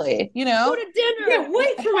 exactly. You know, go to dinner. Can't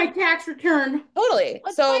wait for my tax return. Totally.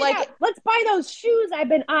 Let's buy those shoes I've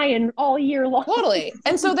been eyeing all year long. Totally.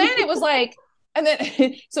 And so then it was like, and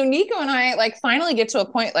then so Nico and I like finally get to a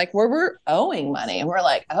point like where we're owing money and we're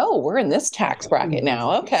like, oh, we're in this tax bracket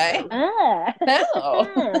now. Okay. Oh,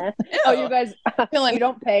 you guys you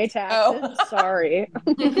don't pay taxes. Oh. Sorry.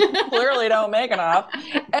 Clearly don't make enough.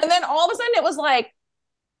 And then all of a sudden it was like,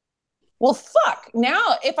 well, fuck.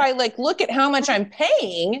 Now, if I like look at how much I'm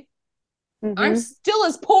paying, I'm still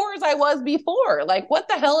as poor as I was before. Like, what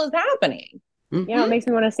the hell is happening? Yeah, it makes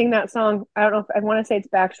me want to sing that song. I don't know if I want to say it's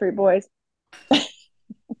Backstreet Boys.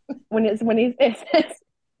 when it's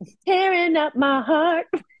tearing up my heart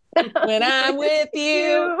when I'm with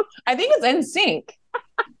you. I think it's NSYNC.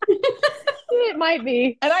 It might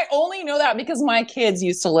be. And I only know that because my kids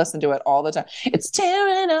used to listen to it all the time. It's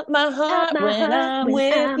tearing up my heart when I'm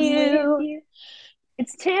with you.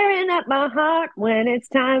 It's tearing up my heart when it's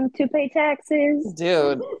time to pay taxes.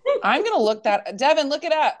 Dude, I'm going to look that. Devin, look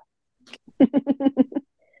it up.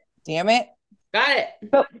 Damn it. Got it.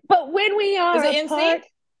 But when we are Is it apart,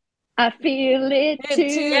 I feel it too.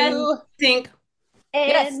 Yes, sync.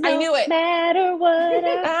 Yes, I knew it. No matter what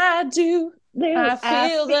I do, I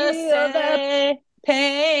feel the same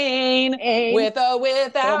pain with or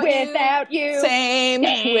without you. Same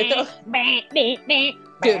with or...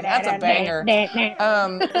 Dude, that's a banger.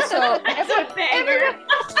 So That's a banger.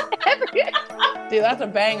 Dude, that's a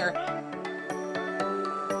banger.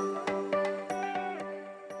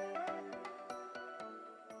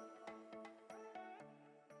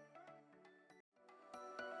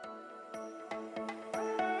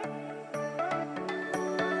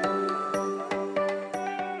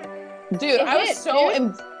 Dude, I was so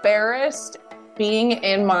embarrassed being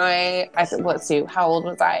in my, let's see, how old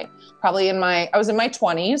was I? Probably I was in my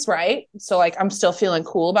 20s, right? So like, I'm still feeling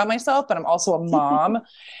cool about myself, but I'm also a mom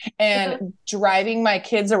and driving my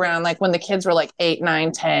kids around. Like when the kids were like 8,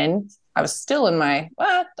 9, 10, I was still in my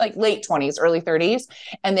like late 20s, early 30s.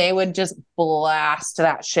 And they would just blast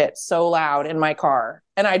that shit so loud in my car.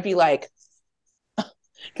 And I'd be like,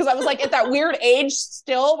 because I was like at that weird age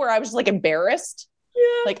still where I was like embarrassed.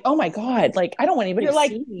 Yeah. Like, oh my God, like I don't want anybody to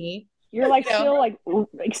see me. You're like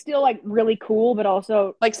still like really cool, but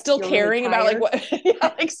also like still caring really about like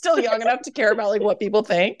what like still young enough to care about like what people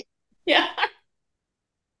think. Yeah.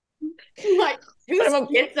 Like, whose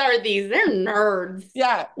kids are these? They're nerds.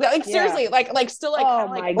 Yeah. Like seriously, like still like, Oh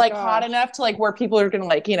kinda, my like hot gosh. enough to like where people are gonna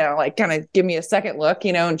like, like kind of give me a second look,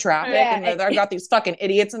 in traffic. Yeah. And I've got these fucking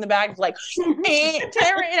idiots in the back like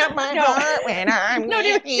tearing up my heart when I'm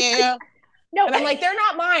with you. No, And I'm like, they're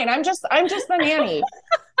not mine. I'm just the nanny.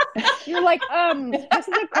 you're like, this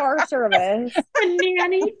is a car service. A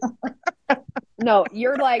nanny. No,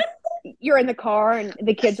 you're like, you're in the car and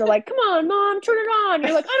the kids are like, come on, mom, turn it on.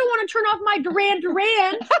 You're like, I don't want to turn off my Duran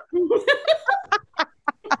Duran.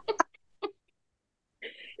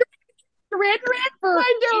 Duran Duran for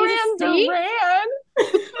My Jesus' Duran.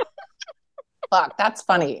 Fuck, that's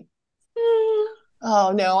funny.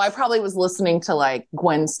 Oh no, I probably was listening to like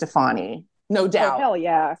Gwen Stefani. No Oh, doubt. hell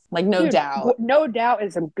yeah. Like no Dude, doubt. No doubt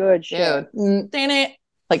is some good shit. Dude. It.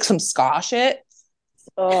 Like some ska shit.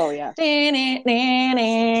 Oh, yeah. Yeah,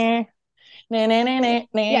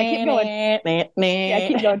 keep going. Yeah,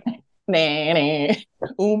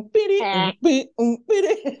 keep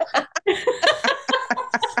going.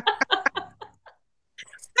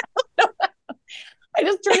 I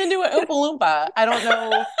just turned into an Oompa Loompa. I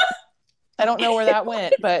don't know where that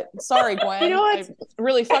went, but sorry, Gwen. You know what? I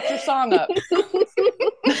really fucked your song up.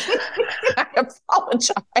 I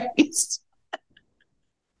apologize.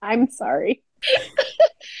 I'm sorry.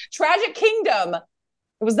 Tragic Kingdom.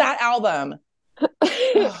 It was that album. Oh,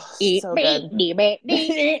 so good.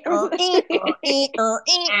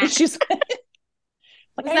 She's like,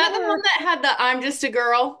 Is that the one that had the I'm just a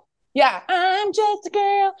girl? Yeah. I'm just a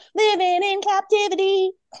girl living in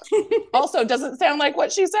captivity. Also, doesn't sound like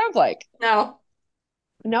what she sounds like. No.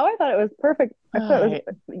 No, I thought it was perfect. I thought it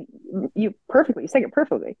was you perfectly. You sang it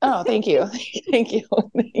perfectly. Oh, thank you. Thank you.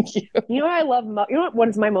 Thank you. You know what I love? You know what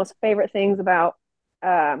is my most favorite things about,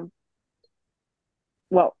 well,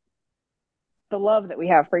 the love that we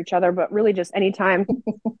have for each other, but really just anytime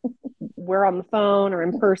we're on the phone or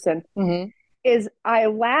in person, is I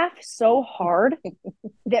laugh so hard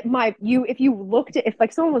that if you looked at, if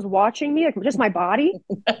like someone was watching me, like just my body,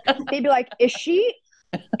 they'd be like, is this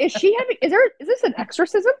an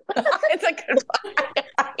exorcism? It's like,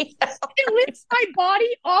 It lifts my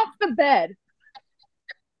body off the bed.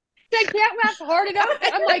 I can't laugh hard enough.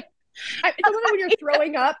 I'm like, it's almost like when you're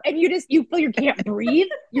throwing up and you feel you can't breathe.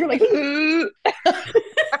 You're like,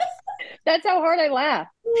 that's how hard I laugh.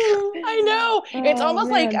 I know. It's almost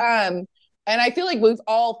like, and I feel like we've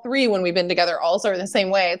all three, when we've been together, also are the same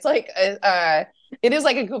way. It's like, it is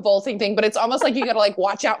like a convulsing thing, but it's almost like you got to like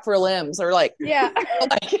watch out for limbs or like, yeah,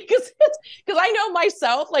 because I know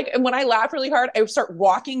myself, like when I laugh really hard, I start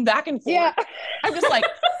rocking back and forth. Yeah. I'm just like,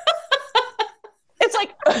 it's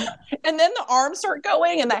like, and then the arms start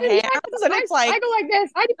going and the hands, and it's like, I go like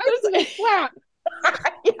this. I just like slap.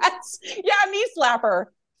 Yes, yeah, knee slapper.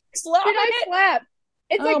 Slap Did I it. slap?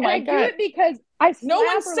 It's like my I God. do it because I slap No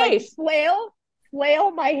one's or safe. like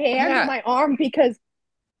flail my hand Yeah. and my arm because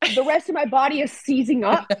the rest of my body is seizing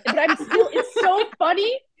up. But I'm still. It's so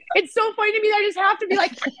funny. It's so funny to me that I just have to be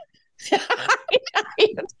like.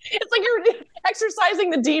 It's like you're exercising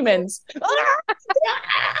the demons.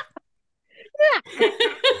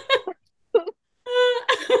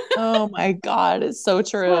 Oh my God, it's so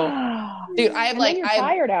true. Dude, I have like you're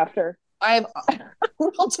tired after. I'm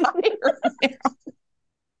real tired now.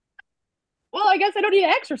 Well, I guess I don't need to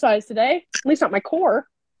exercise today. At least not my core.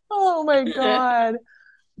 Oh my God.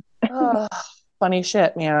 Oh, funny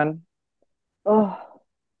shit, man. Oh,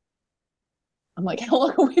 I'm like, how long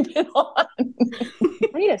have we been on?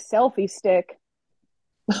 I need a selfie stick.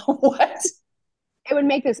 What? It would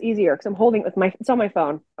make this easier because I'm holding it with it's on my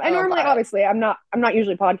phone. And normally, God. obviously, I'm not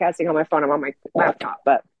usually podcasting on my phone. I'm on my laptop,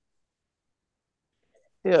 but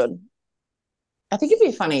Dude, I think it'd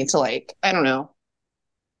be funny to like, I don't know,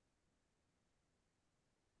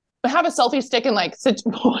 have a selfie stick and like sit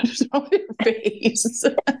with your face.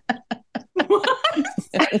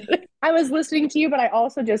 I was listening to you, but I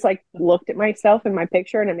also just like looked at myself in my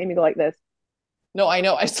picture and it made me go like this. No, I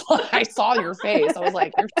know. I saw your face. I was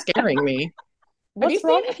like, you're scaring me. What's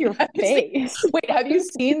wrong with your face? Wait, have you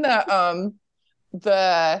seen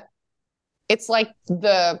it's like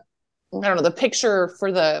I don't know, the picture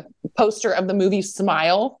for the poster of the movie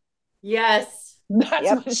Smile? Yes.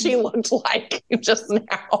 That's what she looked like just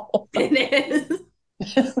now. It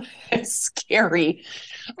is. It's scary.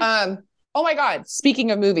 Oh my God.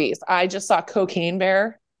 Speaking of movies, I just saw Cocaine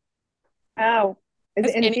Bear. Oh,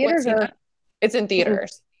 is it in theaters or? It's in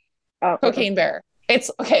theaters. Oh, Cocaine Bear.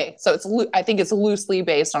 It's okay. So I think it's loosely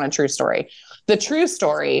based on a true story. The true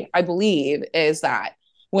story, I believe, is that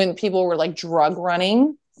when people were like drug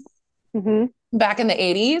running back in the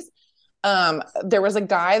 80s, there was a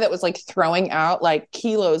guy that was like throwing out like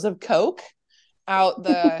kilos of coke out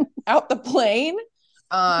the plane.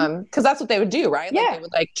 Because that's what they would do, right? Like, they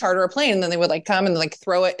would like charter a plane, and then they would like come and like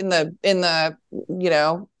throw it in the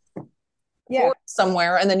port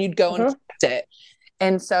somewhere, and then you'd go and collect it.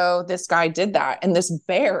 And so this guy did that, and this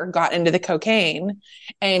bear got into the cocaine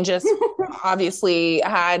and just obviously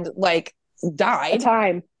had like died.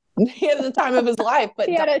 He had the time of his life, but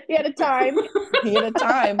he had a time. He had a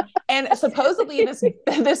time. And supposedly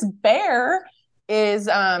this bear is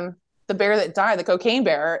the bear that died, the cocaine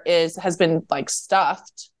bear, has been like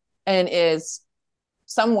stuffed and is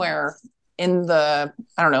somewhere in the,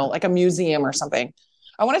 I don't know, like a museum or something.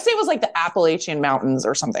 I want to say it was like the Appalachian Mountains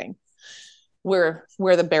or something where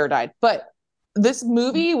the bear died. But this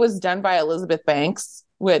movie was done by Elizabeth Banks,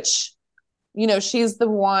 which, you know, she's the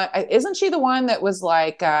one, isn't she the one that was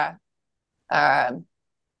like in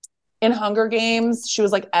Hunger Games? She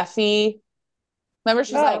was like Effie. Remember,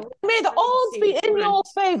 she's like, may the odds be in your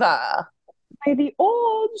favor. May the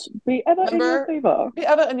odds be ever in your favor. Be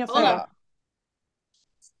ever in your favor. Are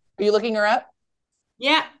you looking her up?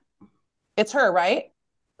 Yeah. It's her, right?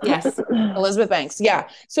 Yes. Elizabeth Banks. Yeah.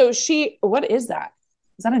 So what is that?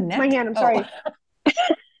 Is that a neck? My hand, I'm sorry.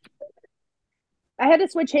 I had to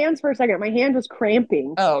switch hands for a second. My hand was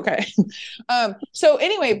cramping. Oh, okay. So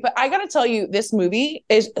anyway, but I got to tell you, this movie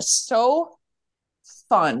is so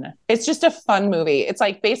fun. It's just a fun movie. It's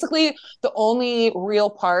like basically the only real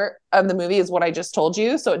part of the movie is what I just told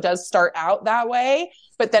you. So it does start out that way,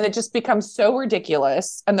 but then it just becomes so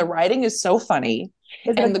ridiculous, and the writing is so funny.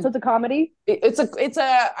 So it's a comedy? It's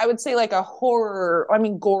a I would say like a horror,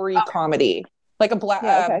 gory comedy. Like a black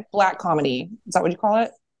comedy. Is that what you call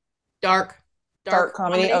it? Dark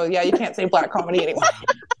comedy. Oh yeah, you can't say black comedy anymore.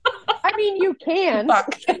 I mean, you can.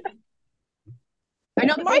 Fuck. I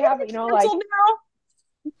know they have, you know, like now?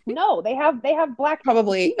 No, they have black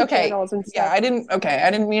probably okay. channels and stuff. Yeah, I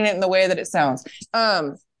didn't mean it in the way that it sounds.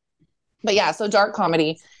 But yeah, so dark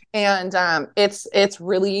comedy, and it's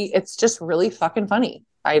just really fucking funny.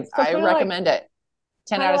 I recommend it.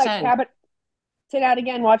 10 out of 10. 10 out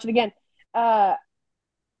again. Watch it again. Kind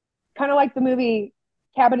of like the movie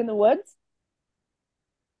Cabin in the Woods.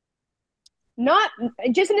 Not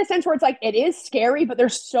just in a sense where it's like it is scary, but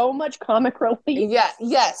there's so much comic relief. Yeah.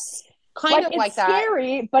 Yes. Kind of like that. It's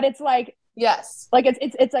scary, but it's like yes, like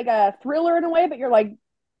it's like a thriller in a way, but you're like,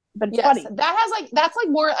 but it's funny. That's like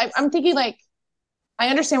more. I'm thinking like, I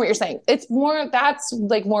understand what you're saying. It's more that's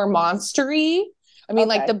like more monstery. I mean,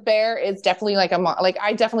 like the bear is definitely like like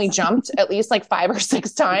I definitely jumped at least like 5 or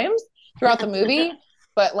 6 times throughout the movie.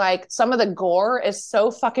 But like some of the gore is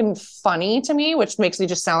so fucking funny to me, which makes me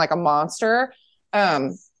just sound like a monster.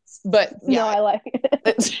 But yeah, no, I like it.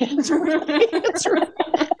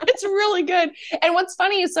 It's really good. And what's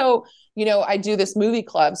funny is, so, you know, I do this movie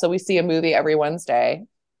club. So we see a movie every Wednesday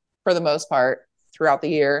for the most part throughout the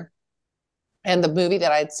year. And the movie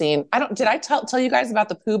that I'd seen, did I tell you guys about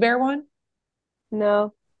the Pooh Bear one?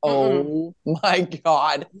 No. Oh my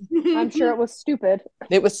God. I'm sure it was stupid.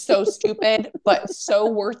 It was so stupid, but so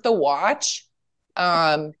worth the watch.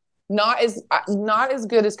 Not as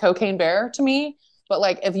good as Cocaine Bear to me, but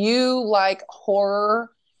like if you like horror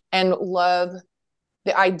and love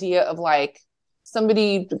the idea of like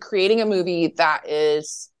somebody creating a movie that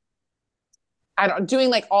is doing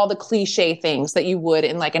like all the cliche things that you would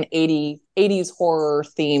in like an 80s horror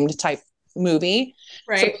themed type movie.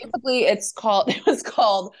 Right. So basically it was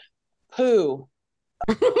called Pooh.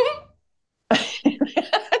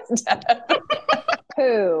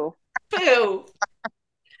 Pooh. Pooh.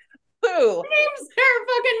 Pooh. Name's their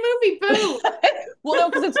fucking movie Pooh. Well, no,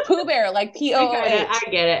 because it's Pooh Bear, like P-O-O-H. I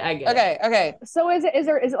get it. Okay. So is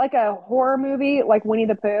it like a horror movie like Winnie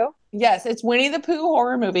the Pooh? Yes, it's Winnie the Pooh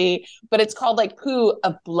horror movie, but it's called like Pooh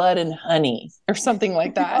of Blood and Honey or something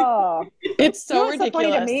like that. Oh, it's so ridiculous.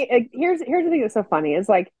 So funny to me. Here's the thing that's so funny is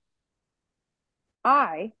like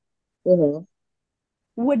I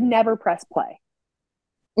would never press play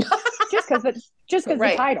just because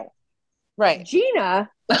the title. Right. Gina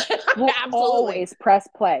will always press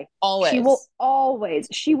play. Always. She will always.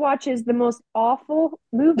 She watches the most awful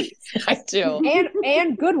movies. I do.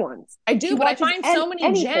 And good ones. I do, but I find so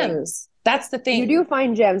many gems. That's the thing. You do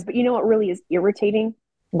find gems, but you know what really is irritating?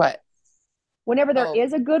 What? Whenever there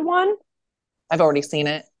is a good one. I've already seen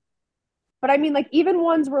it. But I mean, like, even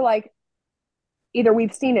ones where, like, either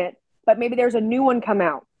we've seen it, but maybe there's a new one come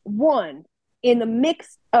out. One in the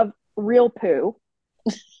mix of real Pooh.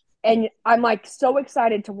 And I'm like so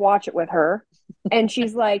excited to watch it with her. And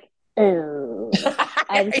she's like, oh,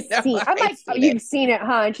 I'm like, oh, you've seen it,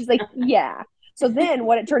 huh? And she's like, yeah. So then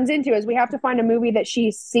what it turns into is we have to find a movie that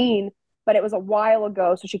she's seen but it was a while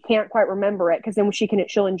ago, so she can't quite remember it, because then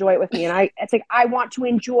she'll enjoy it with me. And it's like, I want to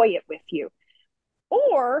enjoy it with you.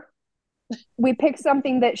 Or we pick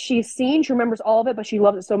something that she's seen, she remembers all of it, but she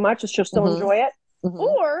loves it so much that she'll still enjoy it.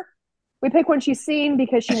 Or we pick one she's seen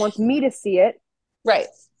because she wants me to see it. Right.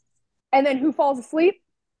 And then who falls asleep?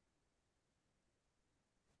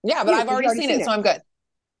 Yeah, but I've already seen it, so I'm good.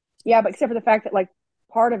 Yeah, but except for the fact that, like,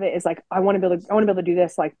 part of it is like, I want to be able to do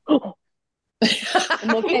this, like,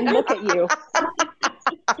 and look at you.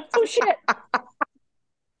 Oh shit!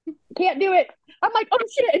 Can't do it. I'm like, oh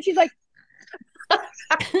shit, and she's like,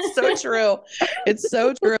 so true. It's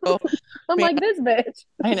so true. I'm like, this bitch.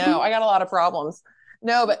 I know. I got a lot of problems.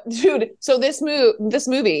 No, but dude, so this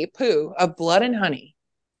movie, Pooh, of Blood and Honey,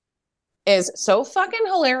 is so fucking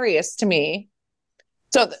hilarious to me.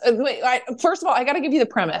 So first of all, I got to give you the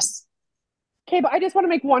premise. Okay, but I just want to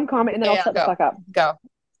make one comment and then I'll shut the fuck up. Go.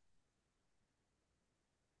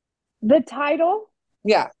 The title,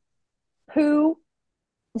 yeah, Pooh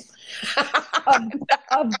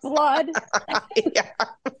of Blood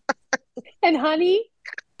and Honey.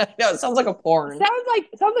 No, it sounds like a porn. Sounds like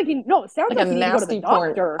it sounds like you need to go to the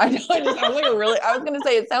doctor. I know. It just sounds like I was gonna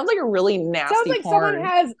say it sounds like a really nasty. Sounds like porn.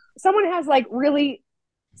 someone has like really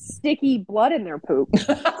sticky blood in their poop.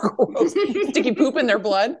 Sticky poop in their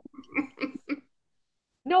blood.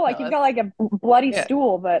 No, like you've got like a bloody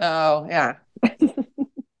stool, but oh yeah.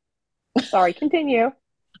 Sorry, continue.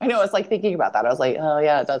 I know. It's like thinking about that. I was like, oh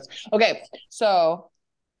yeah, it does. Okay, so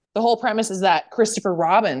the whole premise is that Christopher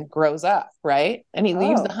Robin grows up, right? And he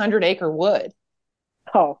leaves the 100-acre wood.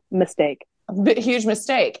 Oh, mistake. Huge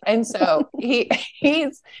mistake. And so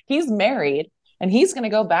he's married and he's going to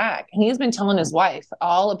go back. And he's been telling his wife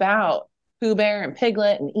all about Pooh Bear and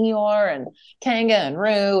Piglet and Eeyore and Kanga and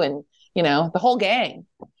Roo and, you know, the whole gang.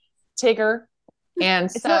 Tigger. And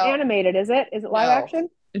it's not animated, is it? Is it live action?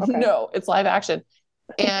 Okay. No, it's live action.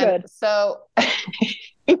 And so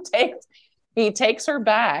he takes her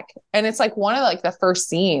back, and it's like one of like the first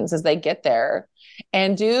scenes as they get there.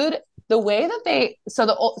 And dude, the way that the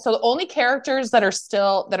only characters that are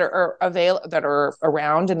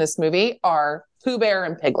around in this movie are Pooh Bear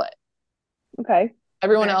and Piglet. Okay.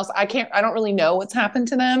 Everyone else, I don't really know what's happened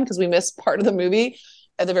to them because we missed part of the movie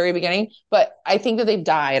at the very beginning, but I think that they've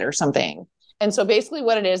died or something. And so basically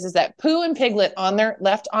what it is that Pooh and Piglet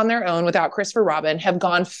left on their own without Christopher Robin have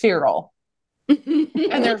gone feral.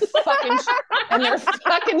 and they're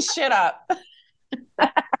fucking shit up.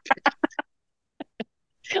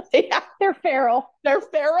 They're feral. They're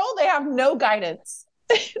feral. They have no guidance.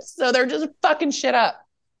 So they're just fucking shit up.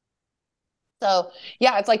 So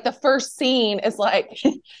yeah, it's like the first scene is like,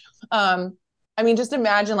 I mean, just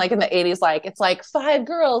imagine like in the 80s, like it's like 5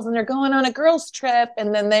 girls and they're going on a girls trip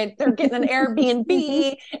and then they're getting an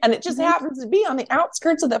Airbnb and it just happens to be on the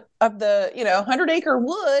outskirts of the 100-acre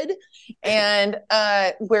wood and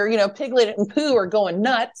where, you know, Piglet and Pooh are going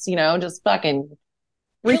nuts, you know, just fucking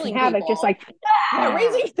wreaking havoc, just like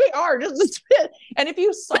they are just and if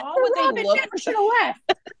you saw what they look should have left.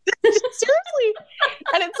 Seriously.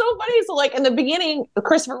 And it's so funny. So like in the beginning,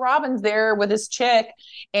 Christopher Robin's there with his chick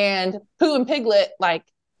and Pooh and Piglet like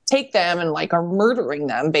take them and like are murdering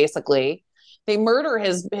them. Basically they murder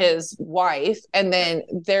his wife and then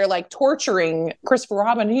they're like torturing Christopher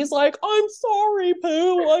Robin. He's like, I'm sorry,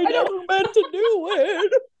 Pooh, I never meant to do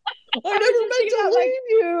it. I never meant to leave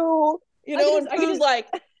you. You know, and Pooh's like,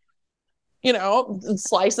 you know,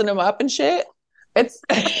 slicing him up and shit. It's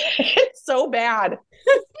so bad.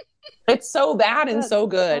 It's so bad and so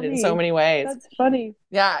good in so many ways. That's funny.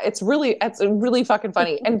 Yeah, it's really fucking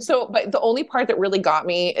funny. And so, but the only part that really got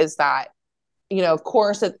me is that, you know, of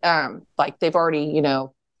course, like they've already, you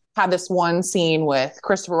know, had this one scene with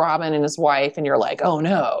Christopher Robin and his wife, and you're like, oh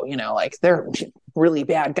no, you know, like they're really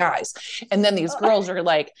bad guys. And then these girls are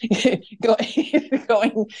like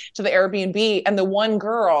going to the Airbnb, and the one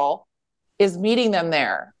girl is meeting them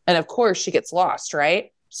there. And of course she gets lost,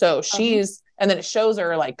 right? So she's, and then it shows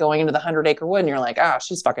her like going into the 100-acre wood and you're like,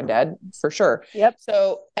 she's fucking dead for sure. Yep.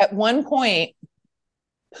 So at one point,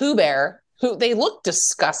 Pooh Bear, who they look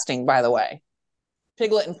disgusting, by the way,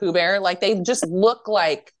 Piglet and Pooh Bear, like they just look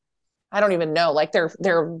like, I don't even know, like they're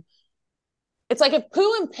it's like if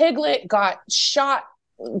Pooh and Piglet got shot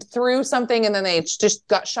through something and then they just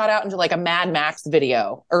got shot out into like a Mad Max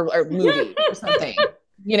video or movie or something,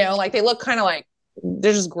 you know, like they look kind of like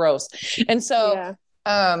they're just gross. And so,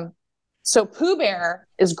 so Pooh Bear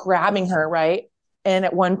is grabbing her, right? And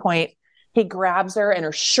at one point he grabs her and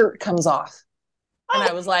her shirt comes off. And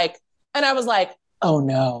I was like, oh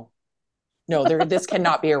no, this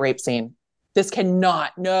cannot be a rape scene. This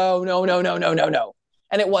cannot. No.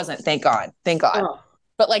 And it wasn't. Thank God. Oh.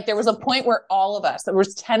 But like there was a point where all of us, there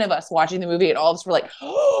was 10 of us watching the movie, and all of us were like,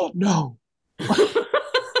 oh no.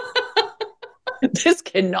 This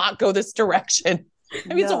cannot go this direction. I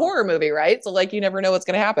mean, it's a horror movie, right? So like you never know what's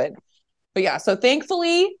gonna happen. But yeah, so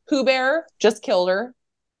thankfully, Pooh Bear just killed her.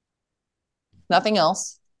 Nothing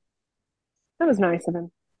else. That was nice of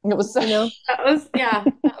him. It was, that was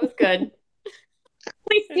good.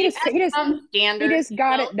 He just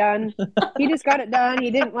got it done. He just got it done.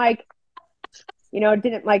 He didn't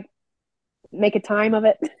didn't make a time of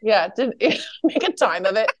it. Yeah, didn't make a time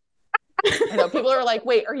of it. I know people are like,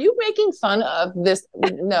 wait, are you making fun of this?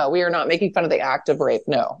 No, we are not making fun of the act of rape.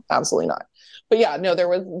 No, absolutely not. But yeah, no, there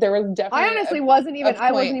was definitely. I honestly wasn't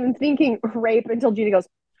even thinking rape until Gina goes,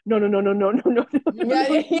 no.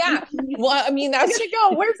 Yeah. Well, I mean, that's gonna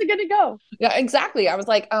go. Where's it gonna go? Yeah, exactly. I was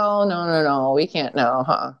like, oh no, we can't know,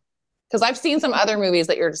 huh? Because I've seen some other movies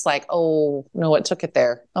that you're just like, oh no, what took it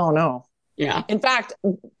there? Oh no. Yeah. In fact,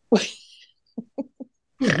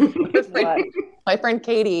 my friend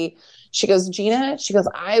Katie, she goes, Gina,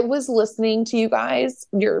 I was listening to you guys,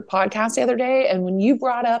 your podcast the other day, and when you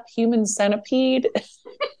brought up Human Centipede,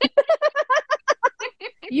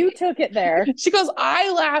 you took it there. She goes,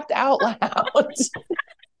 I laughed out loud.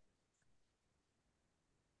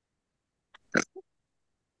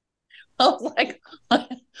 I was like,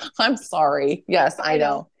 I'm sorry. Yes, I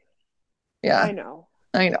know. Yeah. I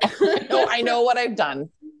know what I've done.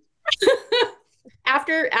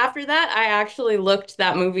 After that, I actually looked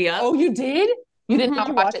that movie up. Oh, you did? You did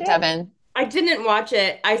not watch it, Devin? I didn't watch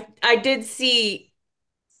it. I did see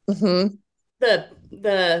the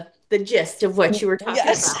gist of what you were talking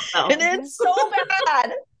about. Though. And it's so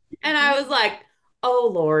bad. And I was like,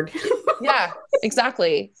 oh Lord. Yeah,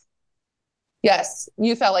 exactly. Yes,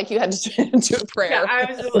 you felt like you had to do a prayer. Yeah, I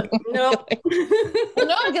was just like, nope.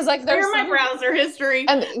 No, because like there's my browser history.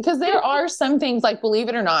 And because there are some things, like, believe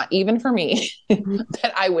it or not, even for me,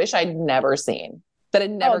 that I wish I'd never seen. That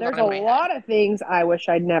had never there's a lot of things I wish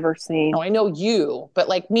I'd never seen. Oh, I know you, but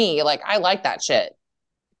like me, like I like that shit.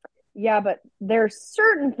 Yeah, but there's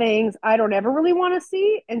certain things I don't ever really want to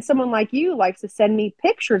see, and someone like you likes to send me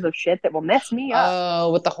pictures of shit that will mess me up.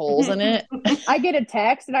 Oh, with the holes in it. I get a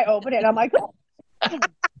text and I open it and I'm like, it's gonna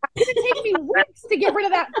take me weeks to get rid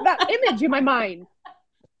of that image in my mind.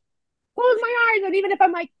 Close my eyes, and even if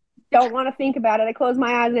I'm like, don't want to think about it, I close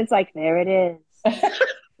my eyes and it's like, there it is.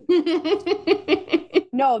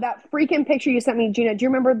 No, that freaking picture you sent me, Gina. Do you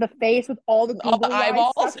remember the face with all the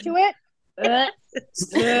eyeballs stuck to it?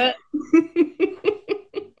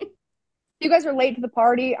 You guys are late to the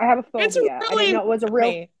party. I have a phobia. I didn't know it was a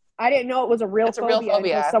real. I didn't know it was a real phobia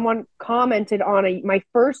until someone commented on it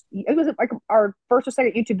was like our first or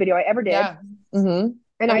second YouTube video I ever did. Yeah. Mm-hmm.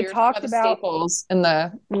 And I talked about staples in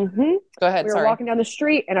the. Mm-hmm. Go ahead. We were walking down the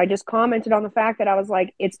street, and I just commented on the fact that I was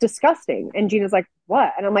like, "It's disgusting." And Gina's like,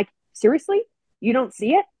 "What?" And I'm like, "Seriously? You don't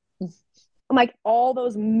see it?" I'm like, all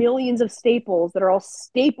those millions of staples that are all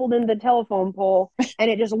stapled into the telephone pole,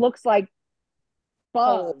 and it just looks like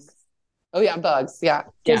bugs. Oh yeah, bugs. Yeah,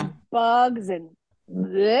 just bugs and.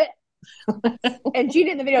 Bleh. And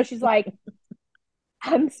Gina in the video, she's like,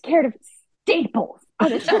 "I'm scared of staples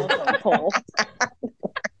on a telephone pole."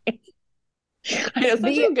 I know,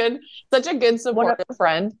 such a good supportive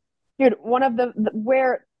friend, dude. One of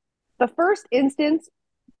where the first instance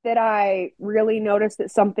that I really noticed that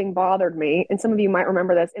something bothered me, and some of you might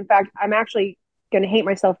remember this. In fact, I'm actually going to hate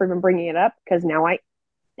myself for even bringing it up because now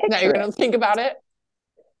you're going to think about it.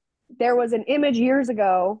 There was an image years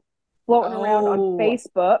ago floating around on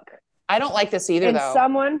Facebook. I don't like this either, though.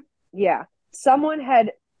 Someone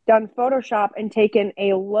had done Photoshop and taken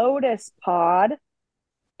a lotus pod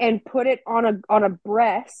and put it on a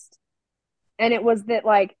breast, and it was that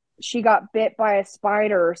like she got bit by a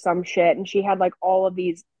spider or some shit, and she had like all of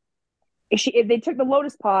these. They took the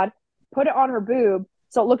lotus pod, put it on her boob,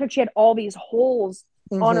 so it looked like she had all these holes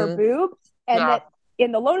on her boob, and that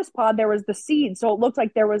in the lotus pod there was the seed, so it looked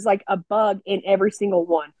like there was like a bug in every single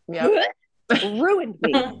one. Yeah. Ruined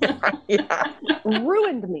me.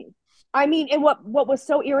 Ruined me. I mean, and what was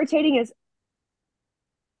so irritating is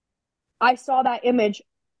I saw that image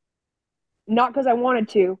not because I wanted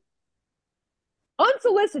to,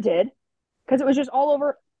 unsolicited, because it was just all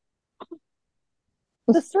over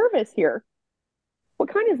the service here. What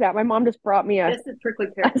kind is that? My mom just brought me a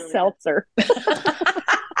seltzer. Hi,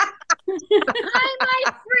 my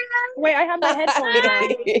friend. Wait, I have my headphones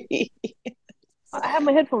on. I have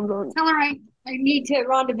my headphones on. Tell her I need to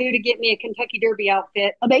rendezvous to get me a Kentucky Derby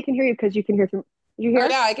outfit. Oh, they can hear you because you can hear them. You hear? Oh,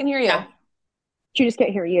 yeah, I can hear you. Yeah. She just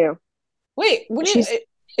can't hear you. Wait,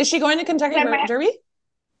 is she going to Kentucky Derby?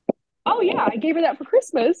 Oh yeah, I gave her that for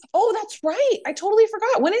Christmas. Oh, that's right. I totally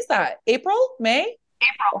forgot. When is that? April? May?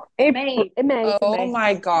 May. In May. Oh May. my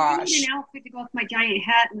I gosh. need an outfit to go with my giant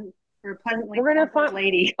hat and for a pleasantly We're gonna comfortable find-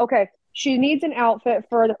 lady. Okay, she needs an outfit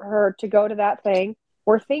for her to go to that thing.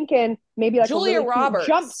 We're thinking maybe like Julia a really Roberts.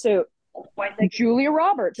 cute jumpsuit. Julia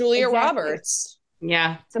Roberts. Julia Exactly. Roberts.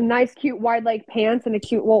 Yeah. Some nice, cute wide leg pants and a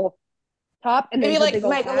cute little top, and Maybe then her like big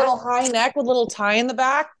old make a hat. little high neck with a little tie in the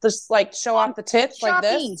back. Just like show off the tits like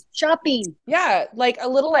Shopping. this. Shopping. Yeah, like a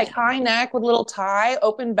little like high neck with a little tie,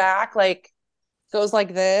 open back, like goes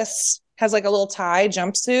like this. Has like a little tie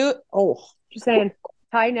jumpsuit. Oh, She's saying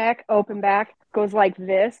high neck, open back, goes like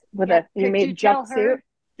this with Yeah, a you could made you tell jumpsuit. her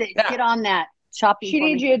to Yeah. get on that shopping She for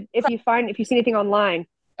needs me? you if you see anything online,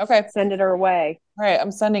 okay. send it her way. All right,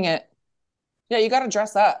 I'm sending it. Yeah, you got to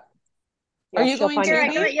dress up. Are you she'll going find to Here, I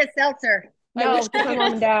be? got you a seltzer. I No, wish just my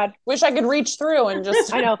mom and dad. Wish I could reach through and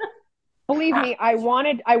just. I know. Believe me,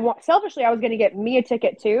 selfishly, I was going to get me a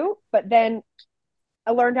ticket too, but then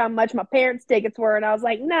I learned how much my parents' tickets were, and I was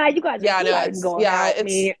like, nah, you guys, Yeah, no, it's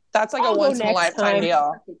me. that's like I'll a go once in a next lifetime time.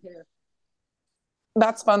 deal.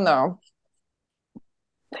 That's fun though.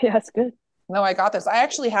 Yeah, it's good. No, I got this. I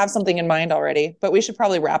actually have something in mind already, but we should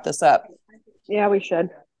probably wrap this up. Yeah, we should.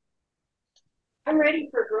 I'm ready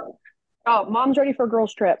for girls. Oh, mom's ready for a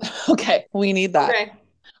girls' trip. Okay, we need that. Okay.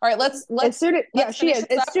 All right, let's As soon as let's she finish is.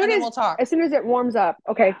 this As up soon and then as we'll talk. as soon as it warms up.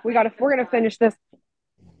 Okay, we're gonna finish this.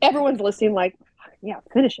 Everyone's listening, like, yeah,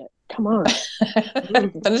 finish it. Come on,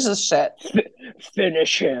 Finish this shit.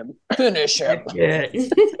 finish him. Finish him.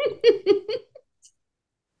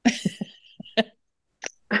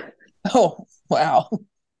 Oh, wow. That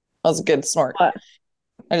was a good snort. What?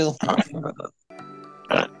 I just.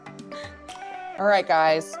 All right,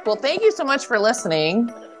 guys. Well, thank you so much for listening.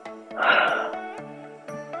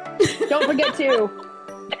 Don't forget to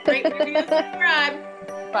Rate, review, subscribe.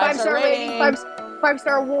 5-star rating,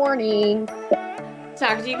 five-star warning.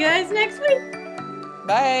 Talk to you guys next week.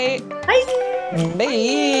 Bye. Bye. Bye.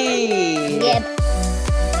 Yep.